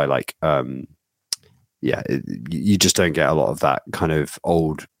that's why, like, you just don't get a lot of that kind of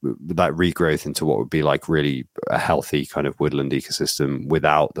old, that regrowth into what would be like really a healthy kind of woodland ecosystem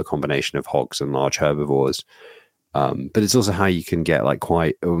without the combination of hogs and large herbivores. But it's also how you can get like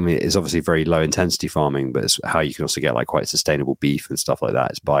quite, I mean, it's obviously very low intensity farming, but it's how you can also get like quite sustainable beef and stuff like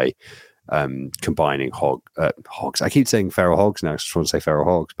that. It's by combining hogs. I keep saying feral hogs now, I just want to say feral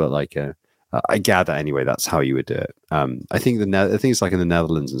hogs, but like I gather anyway that's how you would do it. I think I think it's like in the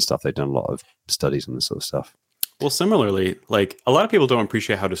Netherlands and stuff, they've done a lot of studies on this sort of stuff. Well, similarly, like a lot of people don't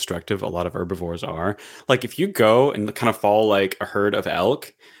appreciate how destructive a lot of herbivores are. Like if you go and kind of follow like a herd of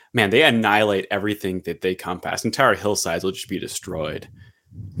elk, man, they annihilate everything that they come past. Entire hillsides will just be destroyed.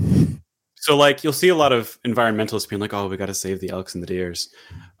 So like you'll see a lot of environmentalists being like, oh, we got to save the elks and the deers.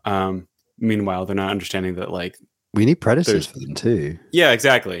 Meanwhile, they're not understanding that like we need predators for them too. Yeah,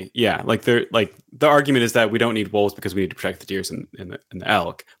 exactly. Yeah, like they're like the argument is that we don't need wolves because we need to protect the deers and the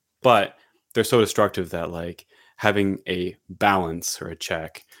elk, but they're so destructive that like having a balance or a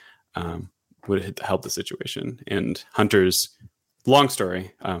check would help the situation. And hunters, long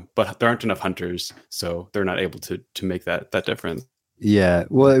story, but there aren't enough hunters, so they're not able to make that difference. Yeah,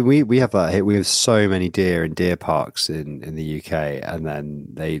 well, we have that. We have so many deer in deer parks in the UK, and then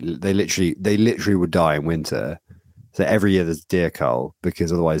they literally would die in winter. So every year there's deer cull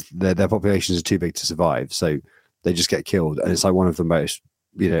because otherwise their populations are too big to survive. So they just get killed, and it's like one of the most,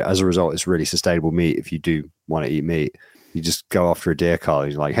 as a result, it's really sustainable meat. If you do want to eat meat, you just go after a deer cull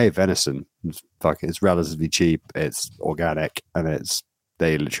and you're like, hey, venison, it's relatively cheap, it's organic, and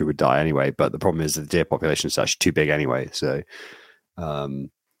they literally would die anyway. But the problem is the deer population is actually too big anyway. So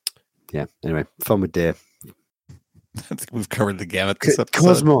anyway, fun with deer. I think we've covered the gamut.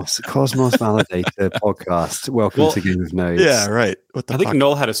 Cosmos Validator podcast. Welcome to Game of Nodes. Yeah, right. I think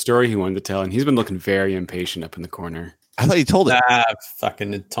Noel had a story he wanted to tell, and he's been looking very impatient up in the corner. I thought you told it.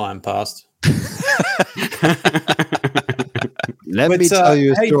 Fucking time passed. Let me tell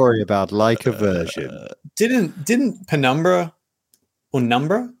you a story about like aversion. Didn't Penumbra or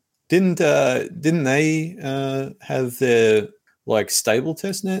Numbra? Didn't they have their like stable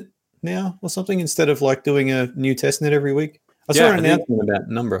testnet now or something instead of like doing a new testnet every week? I saw an announcement about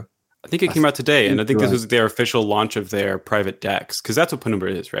Numbra. I think it came out today, and I think this was their official launch of their private DEX, because that's what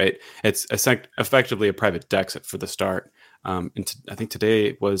Penumbra is, right? It's effectively a private DEX for the start. I think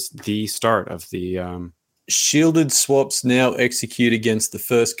today was the start of the... Shielded swaps now execute against the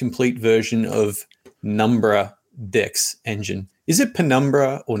first complete version of Numbra DEX engine. Is it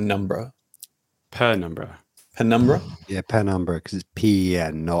Penumbra or Numbra? Penumbra. Penumbra? Yeah, Penumbra, because it's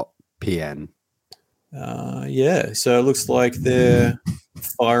PEN, not PN. Yeah, so it looks like they're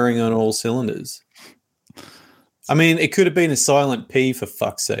firing on all cylinders. I mean, it could have been a silent P for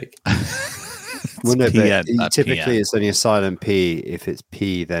fuck's sake. Well, no, PN, but not typically PN. it's only a silent P if it's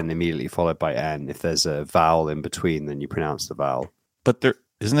P, then immediately followed by N. If there's a vowel in between, then you pronounce the vowel. But there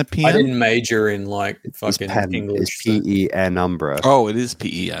isn't it PN? I didn't major in like It's fucking pen. English. It's PEN umbra. Oh, it is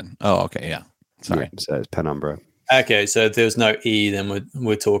PEN. Oh, okay, yeah. Sorry. Yeah, so it's penumbra. Okay, so if there's no E, then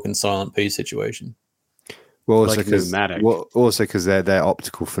we're talking silent P situation. Well, Like pneumatic. also because they're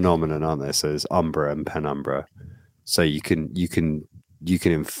optical phenomenon, aren't they? So there's umbra and penumbra. So you can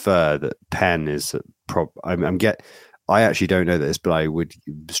infer that pen is I actually don't know this, but I would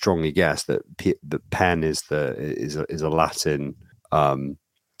strongly guess that that pen is a Latin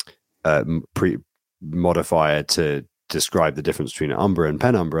modifier to describe the difference between umbra and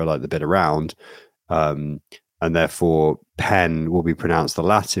penumbra, like the bit around, and therefore pen will be pronounced the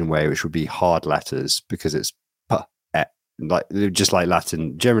Latin way, which would be hard letters because it's like just like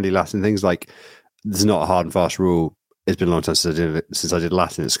Latin. Generally, Latin things like there's not a hard and fast rule. It's been a long time since I did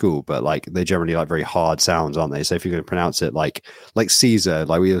Latin at school, but like they generally like very hard sounds, aren't they? So if you're going to pronounce it like Caesar,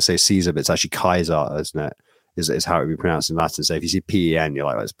 like we always say Caesar, but it's actually Kaiser, isn't it? Is how it would be pronounced in Latin. So if you see PEN, you're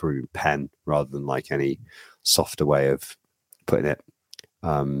like, well, it's probably pen rather than like any softer way of putting it.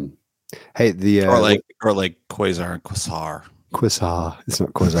 Hey, or like quasar and quasar. Quasar. It's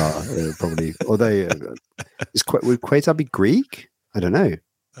not quasar, probably. Although would quasar be Greek? I don't know.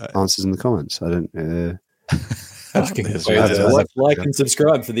 Answers in the comments. I don't. Like and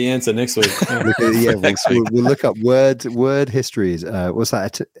subscribe for the answer next week. We'll look up word histories. What's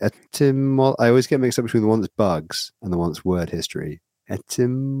that? I always get mixed up between the one that's bugs and the one that's word history.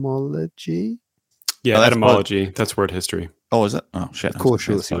 Etymology. Yeah, etymology. That's word history. Oh, is it? Oh shit! Of course,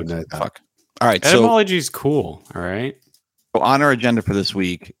 you would know that. Fuck. All right. Etymology is cool. All right. So on our agenda for this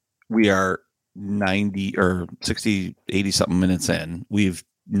week, we are 90 or 60, 80 something minutes in. We've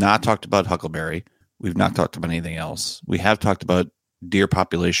not talked about Huckleberry. We've not talked about anything else. We have talked about deer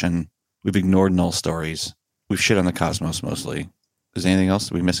population. We've ignored null stories. We've shit on the cosmos mostly. Is there anything else?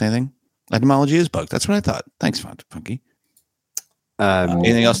 Did we miss anything? Etymology is bugged. That's what I thought. Thanks, Funky.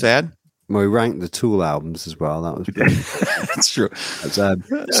 Anything else to add? Well, we ranked the Tool albums as well. That was that's true. I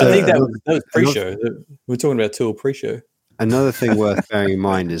think that was pre-show. We're talking about Tool pre-show. Another thing worth bearing in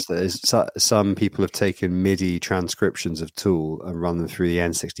mind is that some people have taken MIDI transcriptions of Tool and run them through the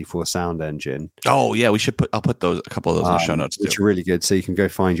N64 sound engine. Oh yeah, I'll put a couple of those in the show notes too. Which are really good. So you can go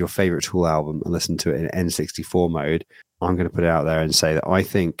find your favorite Tool album and listen to it in N64 mode. I'm going to put it out there and say that I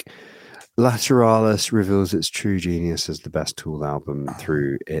think Lateralis reveals its true genius as the best Tool album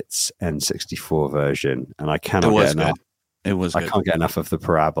through its N64 version, and I cannot get enough. It was. I can't get enough of the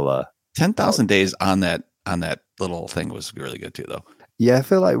parabola. 10,000 Days on that little thing was really good too, though. Yeah, I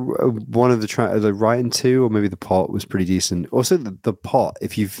feel like one of the Writing 2 or maybe the Pot was pretty decent. Also, the Pot.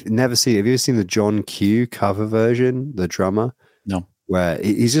 If you've never seen, have you ever seen the John Q cover version? The drummer, no, where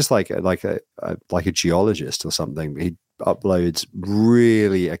he's just like a geologist or something. He uploads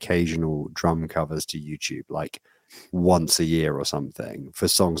really occasional drum covers to YouTube, like once a year or something, for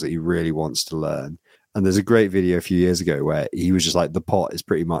songs that he really wants to learn. And there's a great video a few years ago where he was just like, the Pot is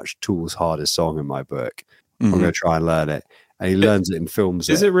pretty much Tool's hardest song in my book. I'm going to try and learn it. And he learns it and films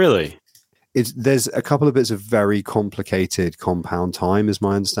it. Is it really? There's a couple of bits of very complicated compound time, is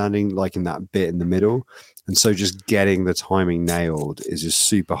my understanding, like in that bit in the middle. And so just getting the timing nailed is just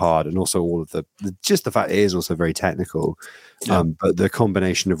super hard. And also all of the fact it is also very technical. Yeah. But the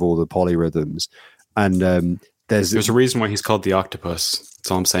combination of all the polyrhythms. And there's a reason why he's called the octopus.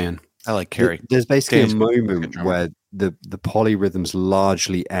 That's all I'm saying. I like Carrie. There's basically a moment where the polyrhythms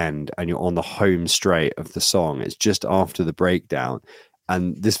largely end and you're on the home straight of the song. It's just after the breakdown.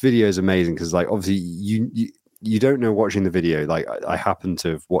 And this video is amazing because, like, obviously you don't know watching the video. Like, I happened to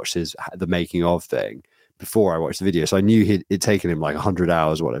have watched the making of thing before I watched the video. So I knew it'd taken him like 100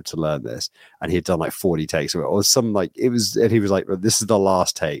 hours or whatever to learn this. And he had done like 40 takes of it or some like it was. And he was like, this is the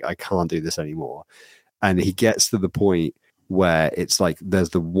last take. I can't do this anymore. And he gets to the point where it's like there's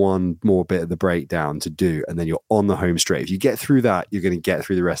the one more bit of the breakdown to do, and then you're on the home straight. If you get through that, you're going to get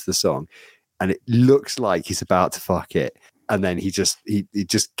through the rest of the song. And it looks like he's about to fuck it. And then he just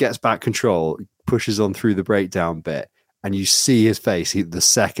gets back control, pushes on through the breakdown bit, and you see his face the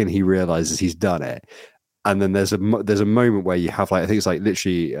second he realizes he's done it. And then there's a moment where you have like, I think it's like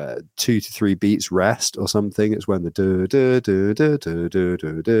literally 2 to 3 beats rest or something. It's when the do do do do do do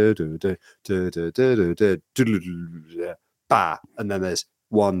do do do do do do bah, and then there's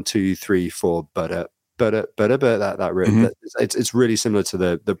 1, 2, 3, 4, that rhythm. It's really similar to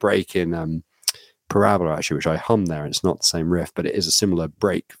the break in Parabola, actually, which I hummed there, and it's not the same riff, but it is a similar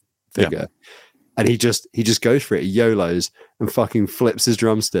break figure. and he just goes for it. He YOLOs and fucking flips his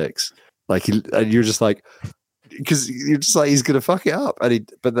drumsticks. Like, and you're just like, because you're just like, he's gonna fuck it up,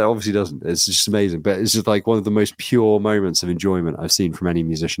 but that obviously doesn't. It's just amazing. But it's just like one of the most pure moments of enjoyment I've seen from any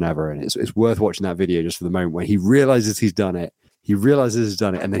musician ever, and it's worth watching that video just for the moment where he realizes he's done it.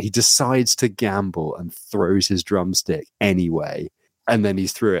 And then he decides to gamble and throws his drumstick anyway. And then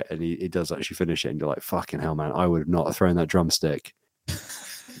he's through it, and he does actually finish it. And you're like, fucking hell, man! I would not have thrown that drumstick.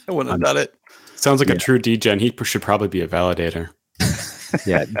 I wouldn't have done it. Sounds like a true DJ, and he should probably be a validator.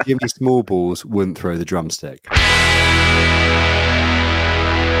 Yeah, Jimmy Smallballs wouldn't throw the drumstick.